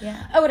 Absolutely.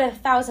 Yeah. Oh, it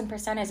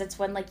 1,000% is. It's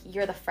when, like,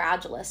 you're the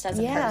fragilest as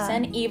a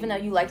person, even though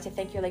you like to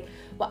think you're like,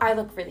 well, I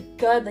look really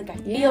good, like, I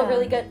feel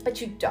really good,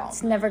 but you don't.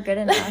 It's never good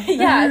enough.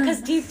 Yeah,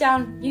 because deep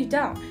down, you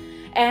don't.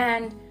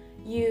 And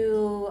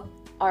your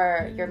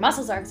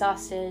muscles are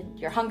exhausted,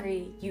 you're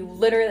hungry, you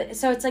literally,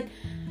 so it's like,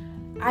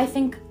 I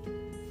think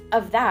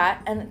of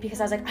that, and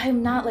because I was like,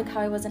 I'm not like how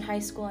I was in high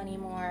school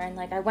anymore, and,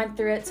 like, I went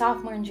through it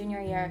sophomore and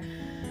junior year,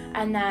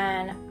 and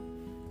then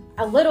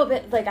a little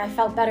bit, like, I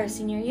felt better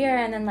senior year,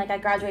 and then, like, I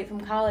graduate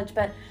from college,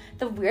 but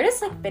the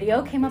weirdest, like,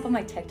 video came up on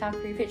my TikTok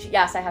for you page.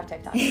 Yes, I have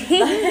TikTok.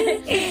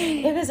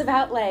 It was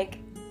about, like,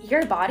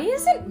 your body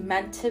isn't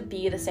meant to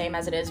be the same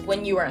as it is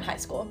when you were in high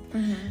school.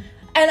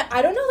 And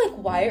I don't know,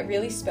 like, why it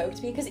really spoke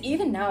to me, because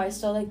even now I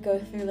still, like, go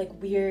through, like,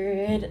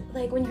 weird,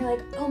 like, when you're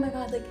like, oh my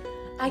God, like,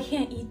 I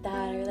can't eat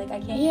that, or, like, I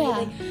can't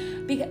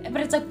eat, like,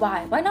 but it's like,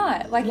 why? Why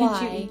not? Why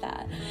can't you eat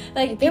that?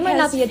 Like, there might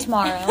not be a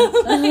tomorrow.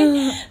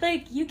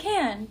 like, you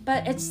can,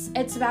 but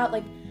it's about,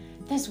 like,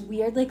 this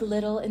weird, like,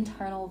 little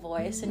internal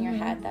voice in your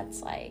head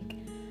that's like,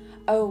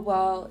 oh,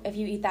 well, if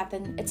you eat that,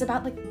 then it's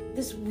about, like,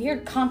 this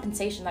weird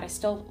compensation that I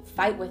still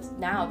fight with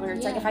now, where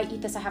it's like, if I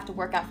eat this, I have to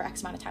work out for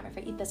X amount of time. If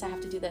I eat this, I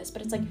have to do this.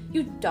 But it's like,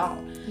 you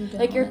don't.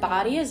 Like, your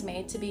body is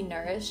made to be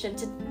nourished and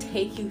to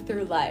take you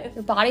through life.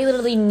 Your body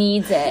literally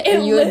needs it, or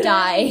you would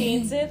die. It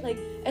needs it. Like,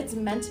 it's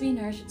meant to be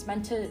nourished. It's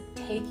meant to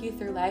take you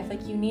through life.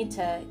 Like, you need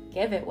to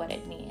give it what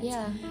it needs.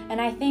 Yeah.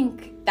 And I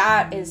think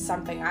that is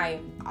something I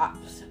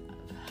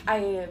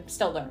am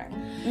still learning.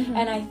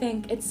 And I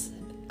think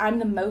I'm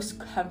the most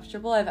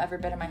comfortable I've ever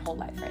been in my whole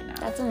life right now.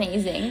 That's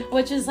amazing.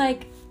 Which is,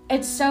 like,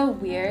 it's so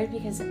weird,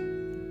 because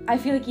I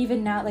feel like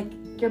even now, like,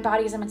 your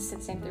body isn't meant to stay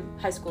the same through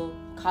high school,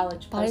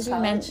 college, bodies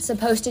post-college. are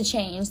supposed to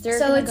change. They're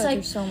so gonna it's go like,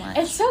 through so much.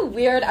 It's so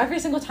weird. Every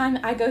single time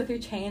I go through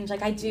change,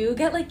 like, I do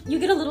get, like, you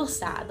get a little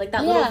sad. Like,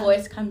 that little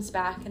voice comes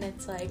back, and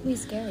it's like, it's really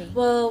scary.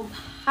 Well,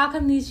 how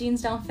come these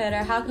jeans don't fit,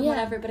 or how come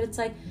whatever? But it's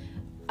like,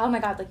 oh my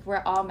God, like,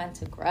 we're all meant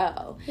to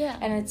grow. Yeah.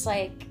 And it's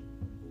like,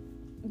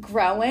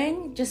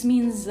 growing just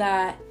means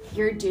that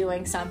you're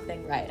doing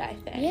something right, I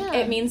think. Yeah.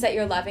 It means that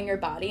you're loving your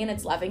body and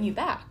it's loving you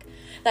back.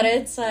 That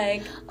it's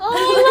like, oh,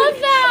 I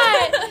love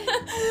that.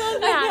 I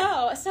love that.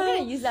 I know. So I'm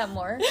gonna use that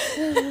more.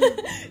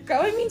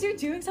 Growing means you're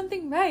doing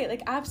something right,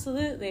 like,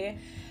 absolutely.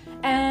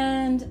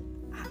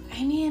 And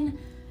I mean,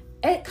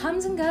 it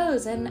comes and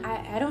goes, and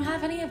I don't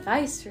have any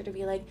advice for to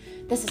be like,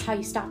 this is how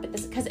you stop it.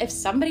 This, because if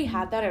somebody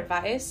had that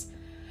advice,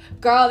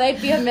 girl, they'd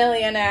be a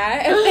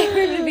millionaire. If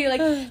they were to be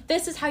like,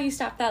 this is how you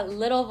stop that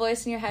little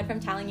voice in your head from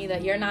telling you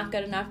that you're not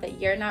good enough, that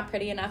you're not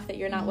pretty enough, that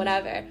you're not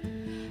whatever.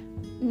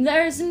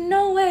 There's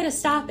no way to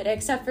stop it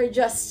except for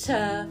just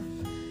to,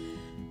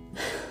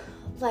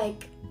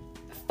 like,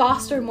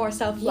 foster more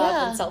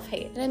self-love and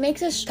self-hate. And it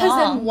makes us strong.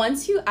 Because then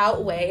once you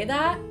outweigh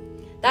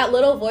that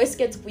little voice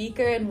gets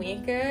weaker and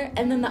weaker,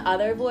 and then the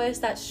other voice,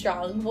 that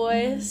strong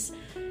voice,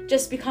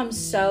 just becomes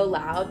so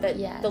loud that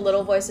the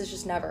little voice is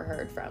just never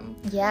heard from.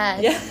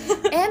 Yes. Yeah.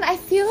 And I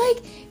feel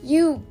like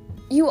you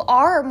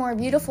are more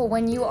beautiful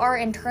when you are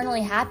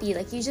internally happy.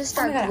 Like, you just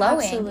start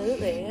glowing.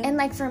 Absolutely. And,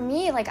 like, for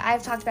me, like,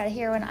 I've talked about it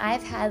here, when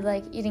I've had,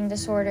 like, eating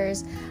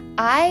disorders,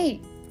 I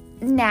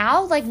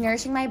now, like,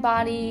 nourishing my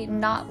body,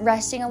 not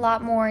resting a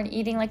lot more and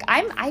eating, like,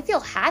 I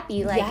feel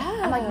happy. Like,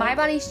 I'm like, my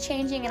body's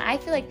changing, and I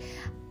feel like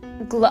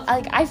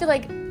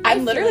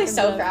I'm literally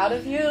so proud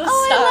of you.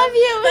 Oh, I love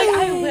you. Like,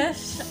 I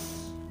wish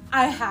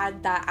I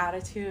had that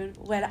attitude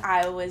when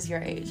I was your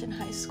age in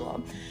high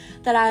school.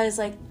 That I was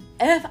like,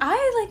 if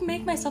I, like,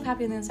 make myself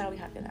happy on the inside, I'll be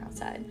happy on the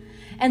outside.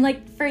 And,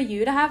 like, for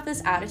you to have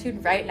this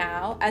attitude right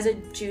now as a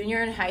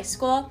junior in high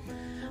school,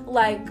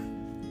 like,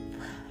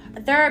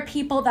 there are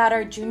people that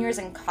are juniors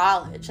in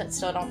college that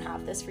still don't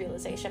have this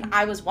realization.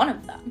 I was one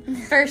of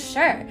them, for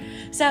sure.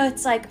 So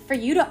it's like, for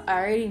you to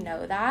already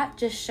know that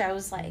just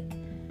shows, like,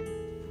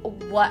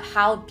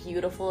 how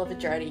beautiful of a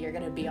journey you're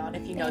gonna be on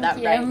if you know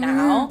that right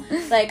now.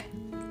 Like,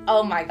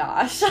 oh my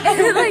gosh.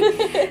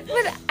 Like,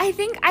 but I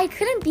think I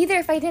couldn't be there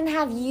if I didn't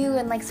have you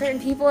and, like, certain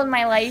people in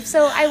my life.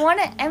 So I want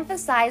to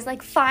emphasize,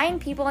 like,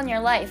 find people in your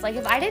life. Like,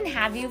 if I didn't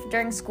have you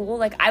during school,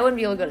 like, I wouldn't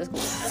be able to go to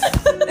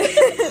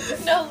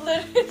school. No,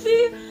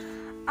 literally.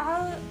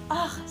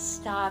 Oh,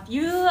 stop.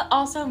 You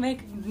also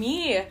make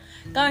me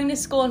going to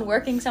school and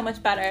working so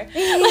much better.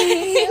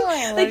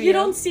 Like you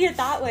don't see it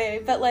that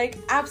way, but, like,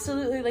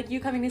 absolutely, like, you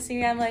coming to see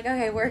me, I'm like,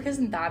 okay, work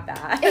isn't that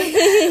bad.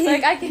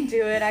 Like, I can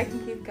do it, I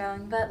can keep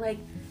going. But, like,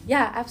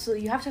 yeah,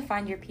 absolutely, you have to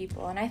find your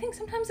people. And I think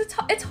sometimes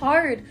it's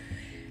hard.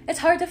 It's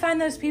hard to find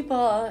those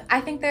people.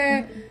 I think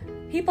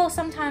people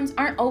sometimes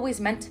aren't always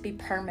meant to be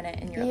permanent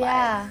in your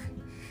life.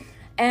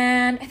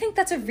 And I think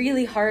that's a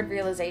really hard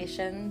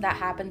realization that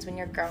happens when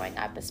you're growing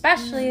up,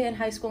 especially in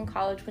high school and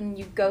college, when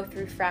you go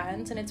through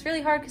friends. And it's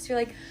really hard because you're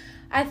like,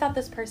 I thought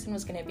this person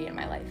was going to be in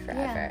my life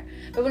forever.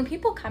 Yeah. But when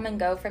people come and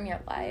go from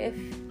your life,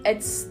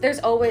 it's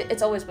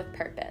always with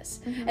purpose.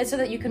 Mm-hmm. And so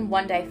that you can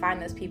one day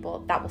find those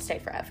people that will stay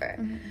forever.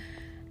 Mm-hmm.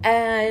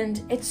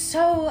 And it's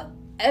so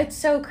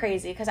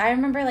crazy because I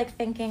remember, like,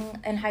 thinking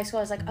in high school,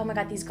 I was like, oh my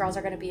god, these girls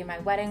are going to be in my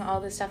wedding,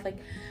 all this stuff, like,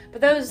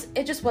 but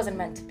it just wasn't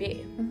meant to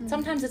be. Mm-hmm.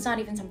 Sometimes it's not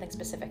even something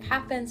specific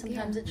happens.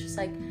 Sometimes it's just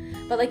like,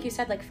 but like you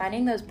said, like,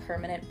 finding those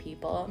permanent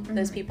people,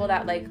 those people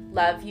that, like,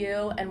 love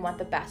you and want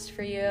the best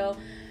for you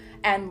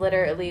and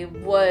literally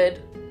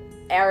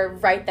are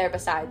right there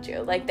beside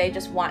you. Like, they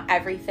just want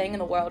everything in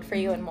the world for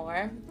you and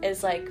more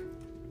is, like,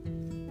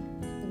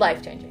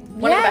 life-changing.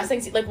 One of the best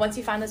things, like, once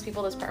you find those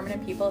people, those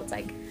permanent people, it's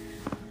like,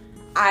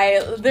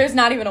 there's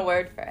not even a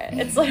word for it.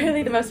 It's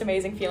literally the most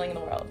amazing feeling in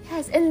the world.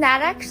 Yes, and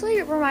that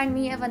actually reminded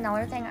me of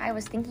another thing I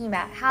was thinking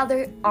about, how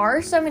there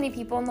are so many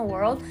people in the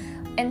world,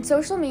 and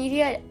social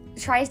media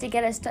tries to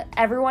get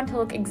everyone to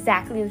look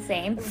exactly the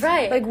same.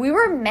 Right. Like, we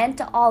were meant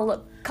to all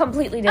look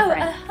completely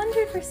different.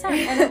 100%.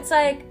 And it's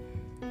like,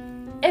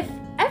 if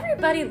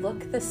everybody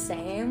looked the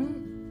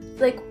same,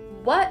 like,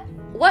 what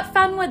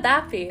fun would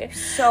that be?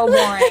 So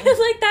boring.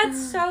 Like,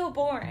 that's so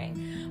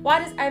boring.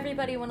 Why does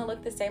everybody want to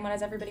look the same? Why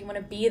does everybody want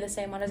to be the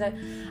same?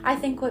 I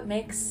think what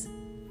makes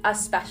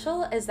us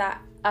special is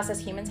that us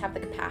as humans have the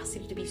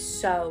capacity to be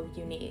so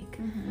unique.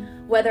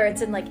 Mm-hmm. Whether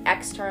it's in, like,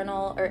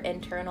 external or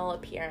internal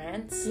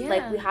appearance. Yeah.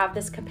 Like, we have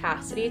this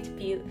capacity to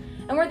be,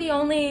 and we're the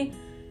only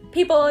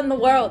people in the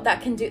world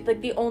that can do,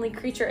 like, the only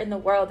creature in the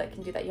world that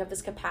can do that. You have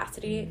this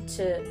capacity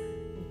to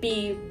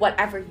be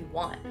whatever you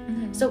want.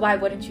 Mm-hmm. So why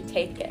wouldn't you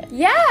take it?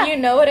 Yeah. You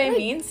know what I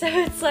mean? So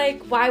it's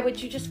like, why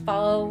would you just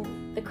follow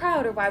the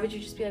crowd, or why would you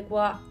just be like,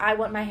 well, I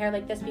want my hair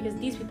like this because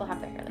these people have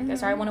their hair like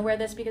this, or I want to wear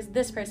this because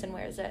this person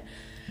wears it.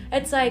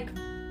 It's like,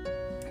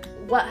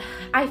 what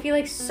I feel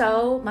like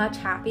so much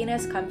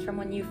happiness comes from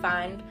when you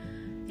find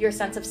your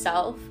sense of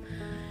self.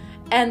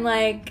 And,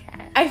 like,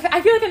 I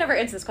feel like I never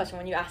answered this question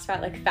when you asked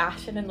about, like,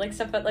 fashion and, like,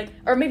 stuff, but, like,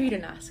 or maybe you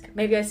didn't ask.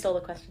 Maybe I stole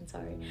the question,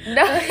 sorry.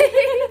 No.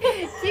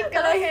 Keep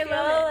going. I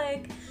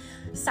feel like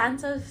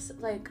sense of,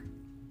 like,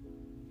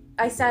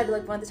 I said,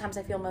 like, one of the times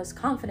I feel most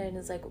confident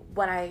is, like,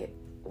 when I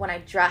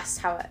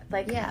dress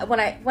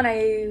when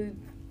I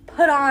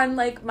put on,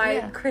 like,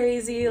 my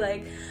crazy,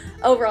 like,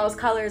 overalls,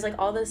 colors, like,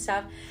 all this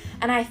stuff.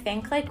 And I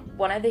think, like,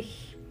 one of the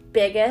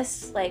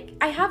biggest, like,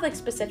 I have, like,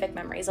 specific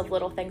memories of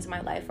little things in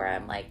my life where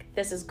I'm like,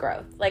 this is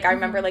growth. Like, I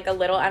remember, like,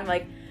 I'm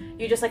like,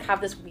 you just, like,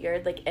 have this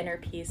weird, like, inner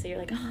peace that you're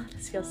like, oh,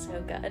 this feels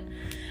so good.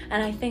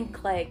 And I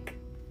think, like,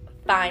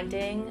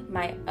 finding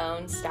my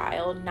own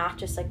style, not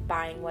just, like,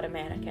 buying what a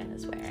mannequin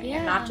is wearing,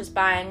 and not just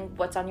buying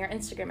what's on your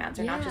Instagram ads,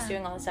 or not just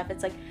doing all this stuff.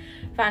 It's like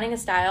finding a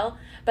style,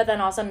 but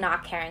then also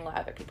not caring what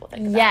other people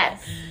think about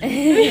it.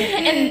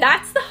 And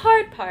that's the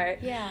hard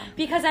part. Yeah.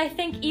 Because I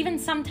think even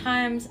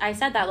sometimes I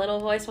said that little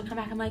voice will come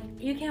back, I'm like,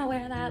 you can't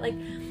wear that, like,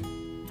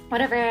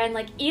 whatever. And,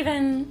 like,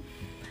 even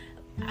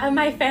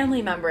my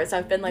family members,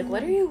 I've been like,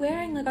 what are you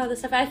wearing, like, all this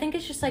stuff. I think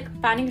it's just, like,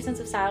 finding your sense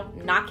of style,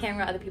 not caring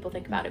what other people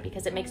think about it,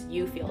 because it makes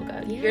you feel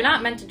good. You're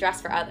not meant to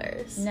dress for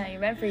others. No, you're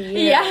meant for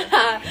you.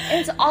 And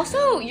it's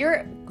also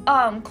your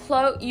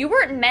you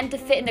weren't meant to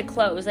fit into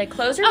clothes. Like,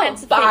 clothes are meant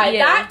to fit you.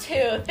 That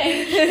too.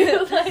 Thank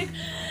you. Like,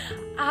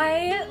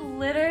 I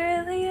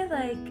literally,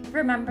 like,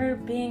 remember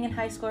being in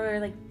high school, or,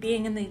 like,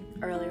 being in the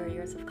earlier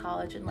years of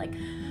college, and, like,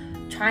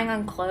 trying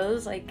on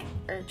clothes, like,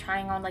 or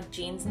trying on, like,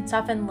 jeans and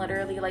stuff, and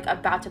literally, like,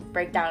 about to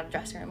break down in the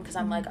dressing room because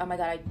I'm like, oh my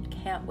god, I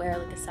can't wear,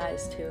 like, a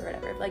size 2 or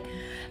whatever. Like,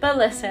 but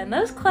listen,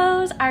 those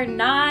clothes are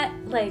not,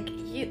 like,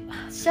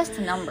 it's just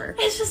a number.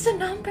 It's just a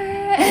number,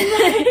 and,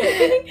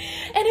 like,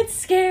 and it's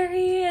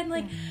scary, and,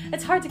 like,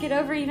 it's hard to get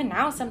over even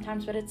now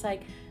sometimes, but it's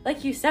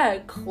like you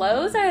said,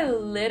 clothes are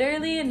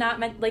literally not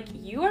meant, like,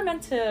 you are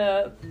meant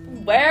to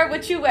wear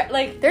what you wear,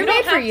 like, they're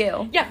made for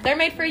you. Yeah, they're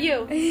made for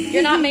you.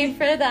 You're not made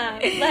for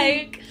them,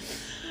 like,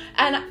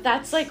 and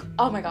that's, like,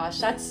 oh my gosh,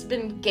 that's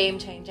been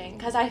game-changing,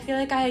 because I feel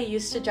like I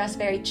used to dress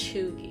very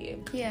chuggy,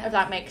 if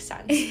that makes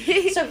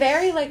sense. So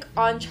very, like,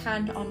 on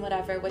trend, on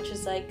whatever, which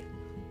is, like,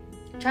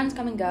 trends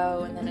come and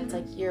go, and then it's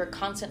like you're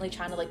constantly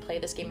trying to, like, play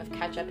this game of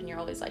catch up, and you're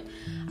always like,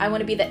 I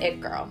want to be the it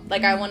girl,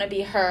 like, I want to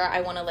be her,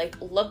 I want to, like,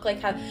 look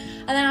like her.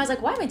 And then I was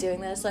like, why am I doing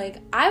this? Like,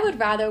 I would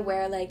rather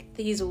wear, like,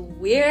 these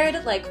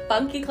weird, like,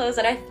 funky clothes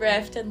that I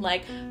thrift, and,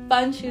 like,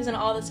 fun shoes and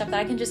all this stuff that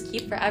I can just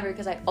keep forever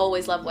because I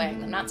always love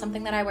wearing them, not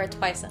something that I wear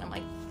twice and I'm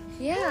like,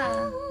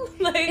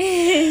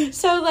 like,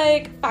 so,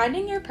 like,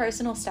 finding your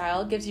personal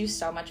style gives you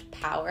so much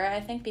power, I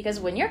think, because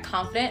when you're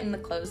confident in the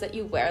clothes that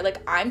you wear, like,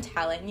 I'm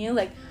telling you,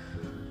 like,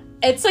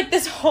 it's, like,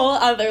 this whole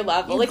other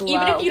level. Like,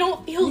 even if you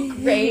don't feel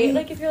great,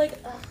 like, if you're like,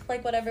 ugh,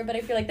 like, whatever, but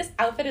if you're like, this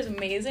outfit is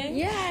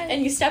amazing,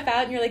 and you step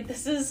out and you're like,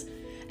 it's just,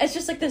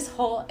 like, this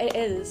whole,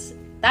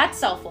 that's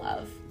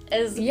self-love,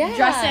 is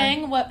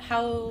dressing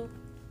how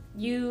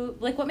you,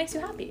 like, what makes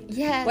you happy.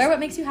 Yes. Wear what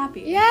makes you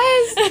happy.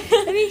 Yes.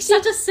 It makes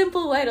such a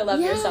simple way to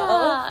love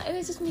yourself. And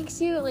it just makes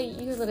you, like,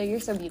 you're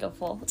so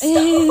beautiful.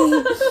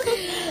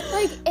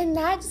 Like, and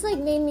that just, like,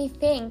 made me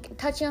think,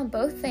 touching on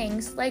both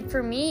things, like,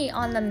 for me,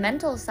 on the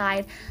mental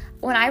side,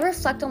 when I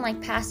reflect on, like,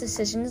 past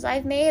decisions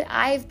I've made,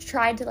 I've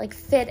tried to, like,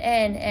 fit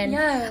in, and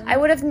I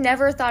would have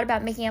never thought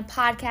about making a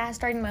podcast,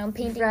 starting my own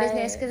painting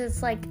business, because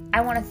it's, like,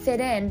 I want to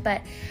fit in,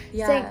 but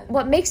it's, like,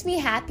 what makes me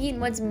happy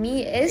and what's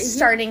me is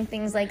starting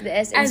things like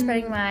this, and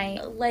spreading my...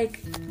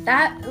 Like,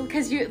 that,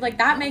 because you, like,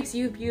 that makes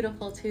you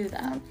beautiful, too,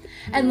 though.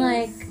 And,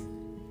 like,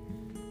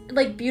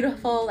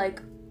 beautiful,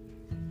 like,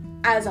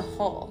 as a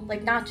whole,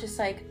 like, not just,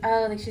 like,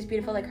 oh, like, she's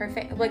beautiful, like, her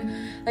face, like,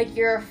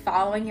 you're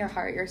following your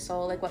heart, your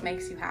soul, like, what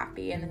makes you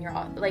happy, and then you're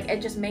all, like,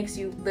 it just makes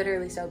you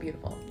literally so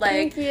beautiful. Like,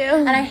 thank you.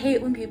 And I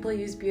hate when people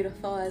use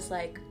beautiful as,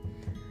 like,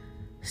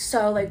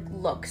 so, like,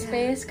 looks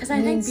based, because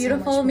I think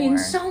beautiful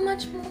means so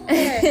much more.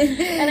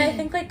 And I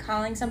think, like,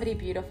 calling somebody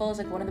beautiful is,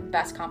 like, one of the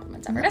best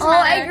compliments ever.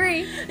 I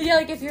agree. Yeah,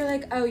 like, if you're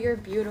like, oh, you're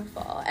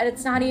beautiful, and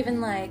it's not even,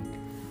 like,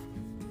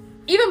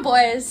 even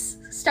boys,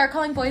 start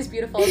calling boys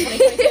beautiful in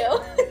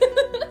 2022.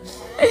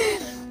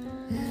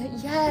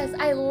 Yes,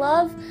 I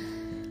love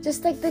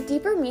just, like, the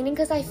deeper meaning,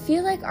 because I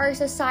feel like our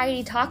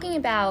society, talking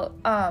about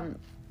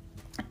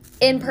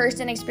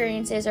in-person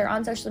experiences or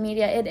on social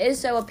media, it is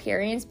so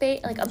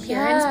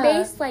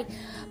appearance-based, like,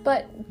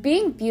 but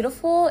being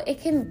beautiful,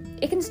 it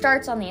can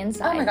start on the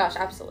inside. Oh my gosh,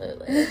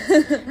 absolutely.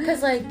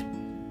 Because, like,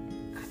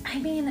 I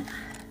mean,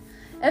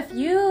 I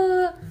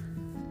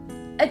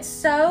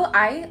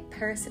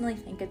personally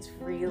think it's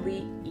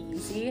really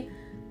easy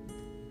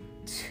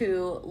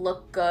to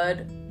look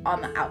good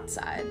on the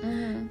outside.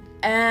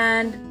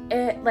 And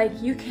it, like,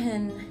 you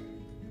can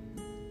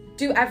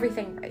do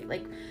everything right.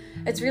 Like,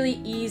 it's really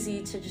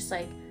easy to just,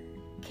 like,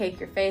 cake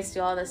your face,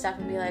 do all this stuff,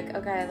 and be like,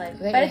 okay, like,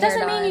 but it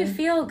doesn't mean you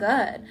feel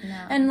good.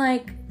 No. And,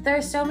 like,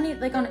 there's so many,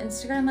 like, on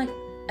Instagram, like,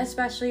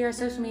 especially, or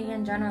social media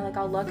in general, like,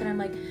 I'll look and I'm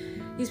like,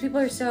 these people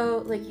are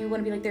so, like, you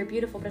want to be like, they're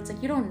beautiful, but it's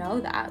like, you don't know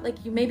that.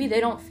 Like, maybe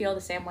they don't feel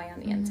the same way on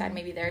the inside.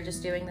 Maybe they're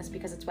just doing this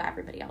because it's what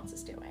everybody else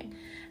is doing.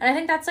 And I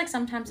think that's, like,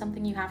 sometimes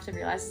something you have to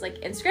realize is,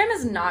 like, Instagram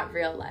is not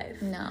real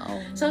life.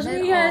 No. Social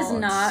media is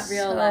not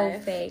real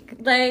life. Fake.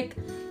 Like,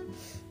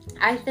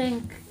 I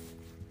think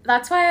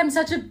that's why I'm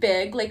such a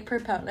big, like,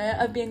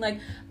 proponent of being, like,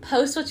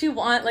 post what you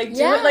want, like,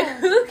 do it, like,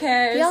 who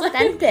cares? Be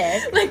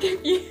authentic. Like,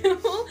 if you,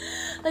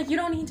 like, you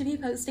don't need to be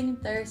posting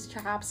thirst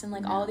traps and,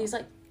 like, all these,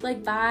 like,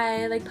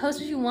 bye, like, post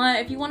what you want.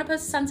 If you want to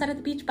post a sunset at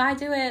the beach, bye,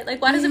 do it.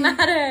 Like, why does it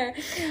matter?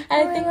 And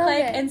I think,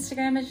 like,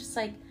 Instagram is just,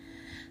 like,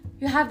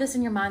 you have this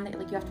in your mind that,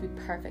 like, you have to be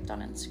perfect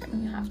on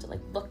Instagram. You have to,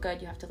 like, look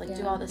good. You have to, like,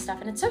 do all this stuff.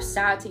 And it's so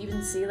sad to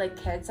even see,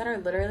 like, kids that are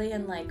literally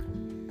in, like,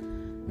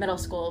 middle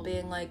school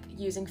being, like,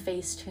 using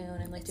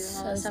Facetune and, like, doing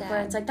all this stuff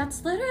where it's like,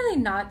 that's literally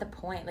not the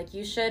point. Like,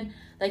 you should,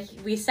 like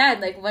we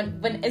said, like,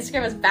 when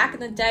Instagram was back in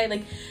the day,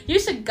 like, you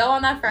should go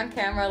on that front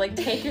camera, like,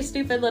 take your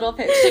stupid little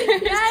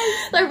pictures.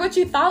 Like, what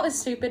you thought was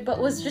stupid but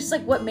was just,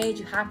 like, what made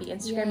you happy.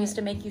 Instagram used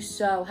to make you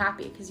so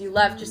happy because you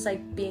loved just,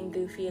 like, being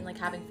goofy and, like,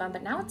 having fun,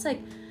 but now it's,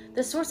 like,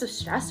 the source of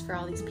stress for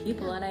all these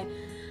people. And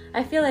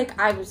I feel like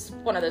I was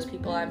one of those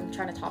people. I'm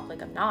trying to talk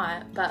like I'm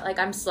not, but, like,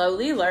 I'm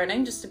slowly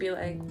learning just to be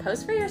like,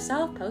 post for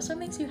yourself, post what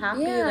makes you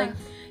happy. Like,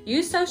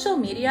 use social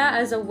media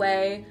as a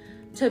way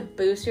to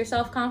boost your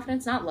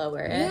self-confidence, not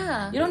lower it.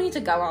 You don't need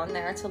to go on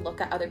there to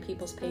look at other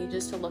people's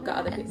pages, to look at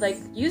other people. Like,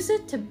 use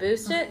it to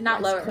boost it,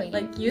 not lower it.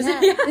 Like, use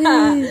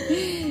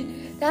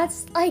it.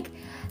 That's, like,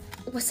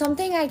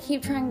 something I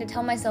keep trying to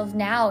tell myself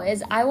now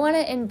is I want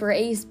to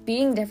embrace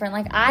being different.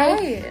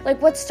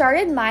 Like what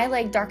started my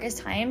like darkest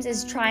times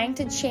is trying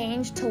to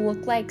change to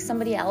look like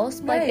somebody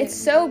else. Like it's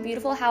so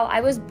beautiful how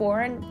I was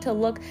born to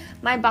look,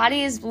 my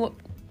body is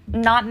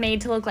not made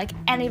to look like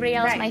anybody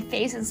else. My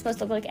face is supposed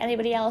to look like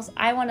anybody else.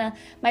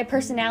 My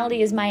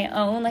personality is my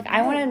own. Like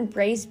I want to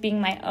embrace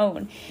being my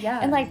own.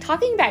 And like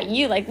talking about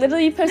you, like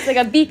literally you posted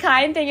like a be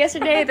kind thing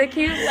yesterday, the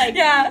cute, like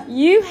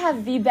you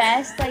have the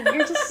best, like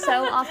you're just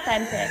so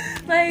authentic.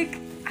 Like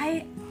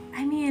I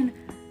mean,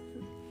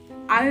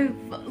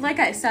 like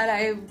I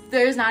said,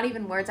 there's not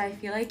even words. I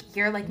feel like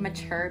you're like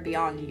mature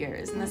beyond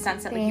years in the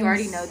sense that like you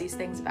already know these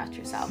things about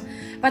yourself.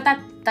 But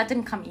that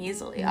didn't come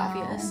easily,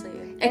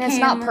 obviously. And it's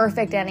not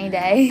perfect any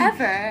day.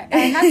 Ever.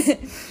 And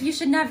that's, you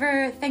should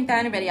never think that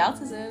anybody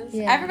else's is.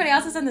 Everybody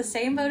else is in the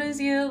same boat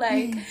as you.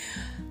 Like,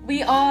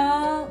 we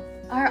all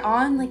are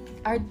on, like,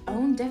 our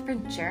own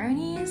different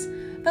journeys,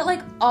 but,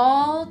 like,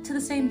 all to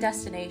the same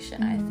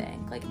destination, I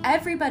think. Like,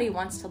 everybody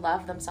wants to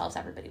love themselves.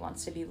 Everybody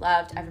wants to be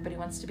loved. Everybody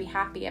wants to be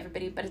happy.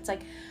 But it's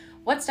like,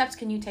 what steps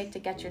can you take to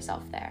get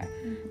yourself there?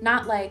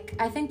 Not like,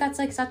 I think that's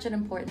like such an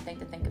important thing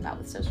to think about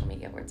with social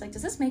media, where it's like,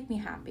 does this make me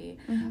happy?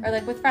 Or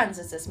like with friends,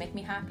 does this make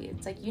me happy?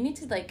 It's like, you need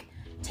to like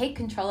take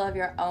control of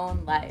your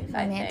own life.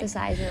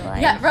 Romanticize your life.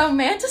 Yeah,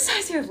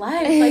 romanticize your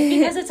life. Like,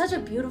 because it's such a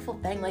beautiful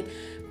thing. Like,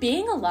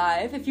 being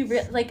alive, if you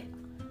like,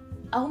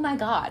 oh my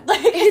God.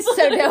 Like, it's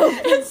so dope.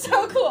 It's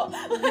so cool.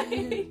 Like,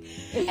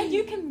 and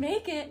you can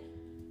make it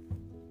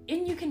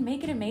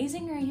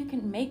amazing, or you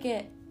can make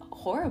it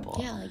horrible.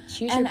 Yeah, like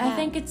choose and your path. I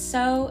think it's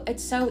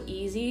so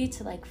easy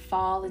to like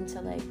fall into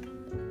like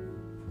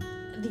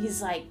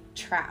these like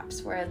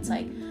traps where it's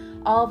like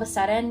all of a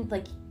sudden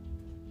like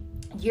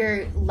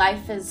your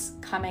life is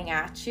coming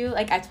at you.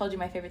 Like I told you,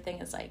 my favorite thing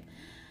is like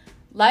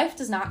life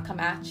does not come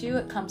at you,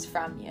 it comes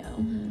from you.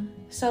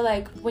 So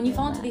like when you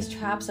fall into these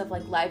traps of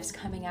like life's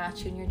coming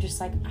at you and you're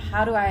just like,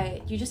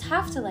 you just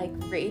have to like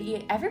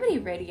radiate. Everybody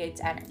radiates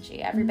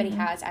energy. Everybody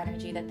has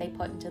energy that they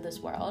put into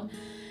this world.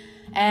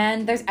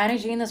 And there's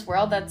energy in this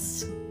world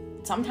that's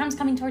sometimes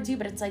coming towards you,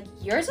 but it's like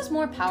yours is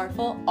more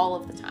powerful all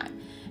of the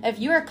time. If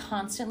you are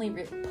constantly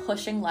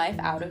pushing life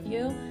out of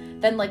you,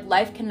 then like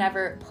life can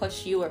never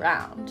push you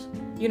around.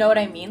 You know what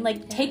I mean?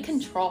 Like take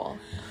control.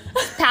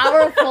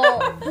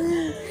 Powerful.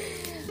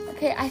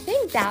 Okay, I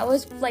think that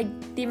was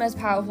like the most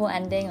powerful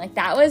ending. Like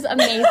that was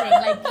amazing.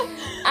 Like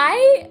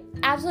I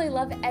absolutely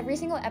love every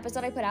single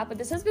episode I put out, but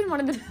this has been one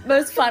of the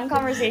most fun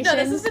conversations. No,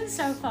 this has been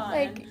so fun.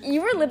 Like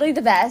you were literally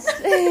the best.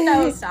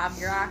 No, stop.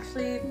 You're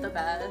actually the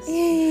best.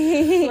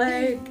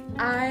 Like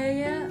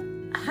I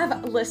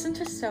have listened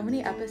to so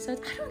many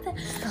episodes. I don't think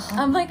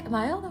I'm like, am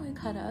I all the way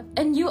caught up?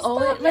 And you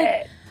always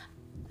like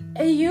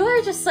you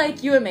are just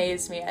like, you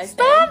amaze me. I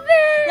Stop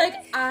it.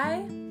 Like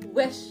I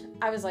wish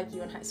I was like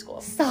you in high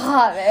school.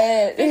 Stop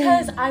it.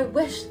 Because I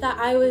wish that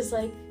I was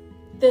like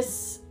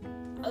this,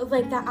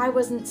 like that I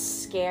wasn't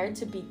scared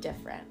to be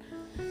different.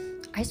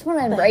 I just want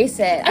to embrace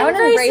it. I want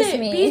to embrace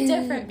me. Be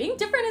different. Being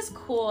different is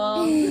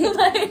cool.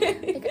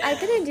 Like, I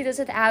couldn't do this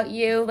without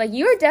you. Like,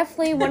 you are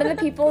definitely one of the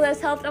people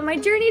that's helped on my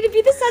journey to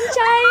be the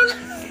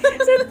sunshine.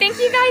 So thank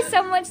you guys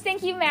so much.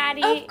 Thank you,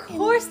 Maddie. Of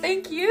course,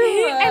 thank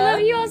you. I love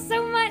you all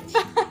so much.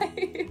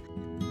 Bye.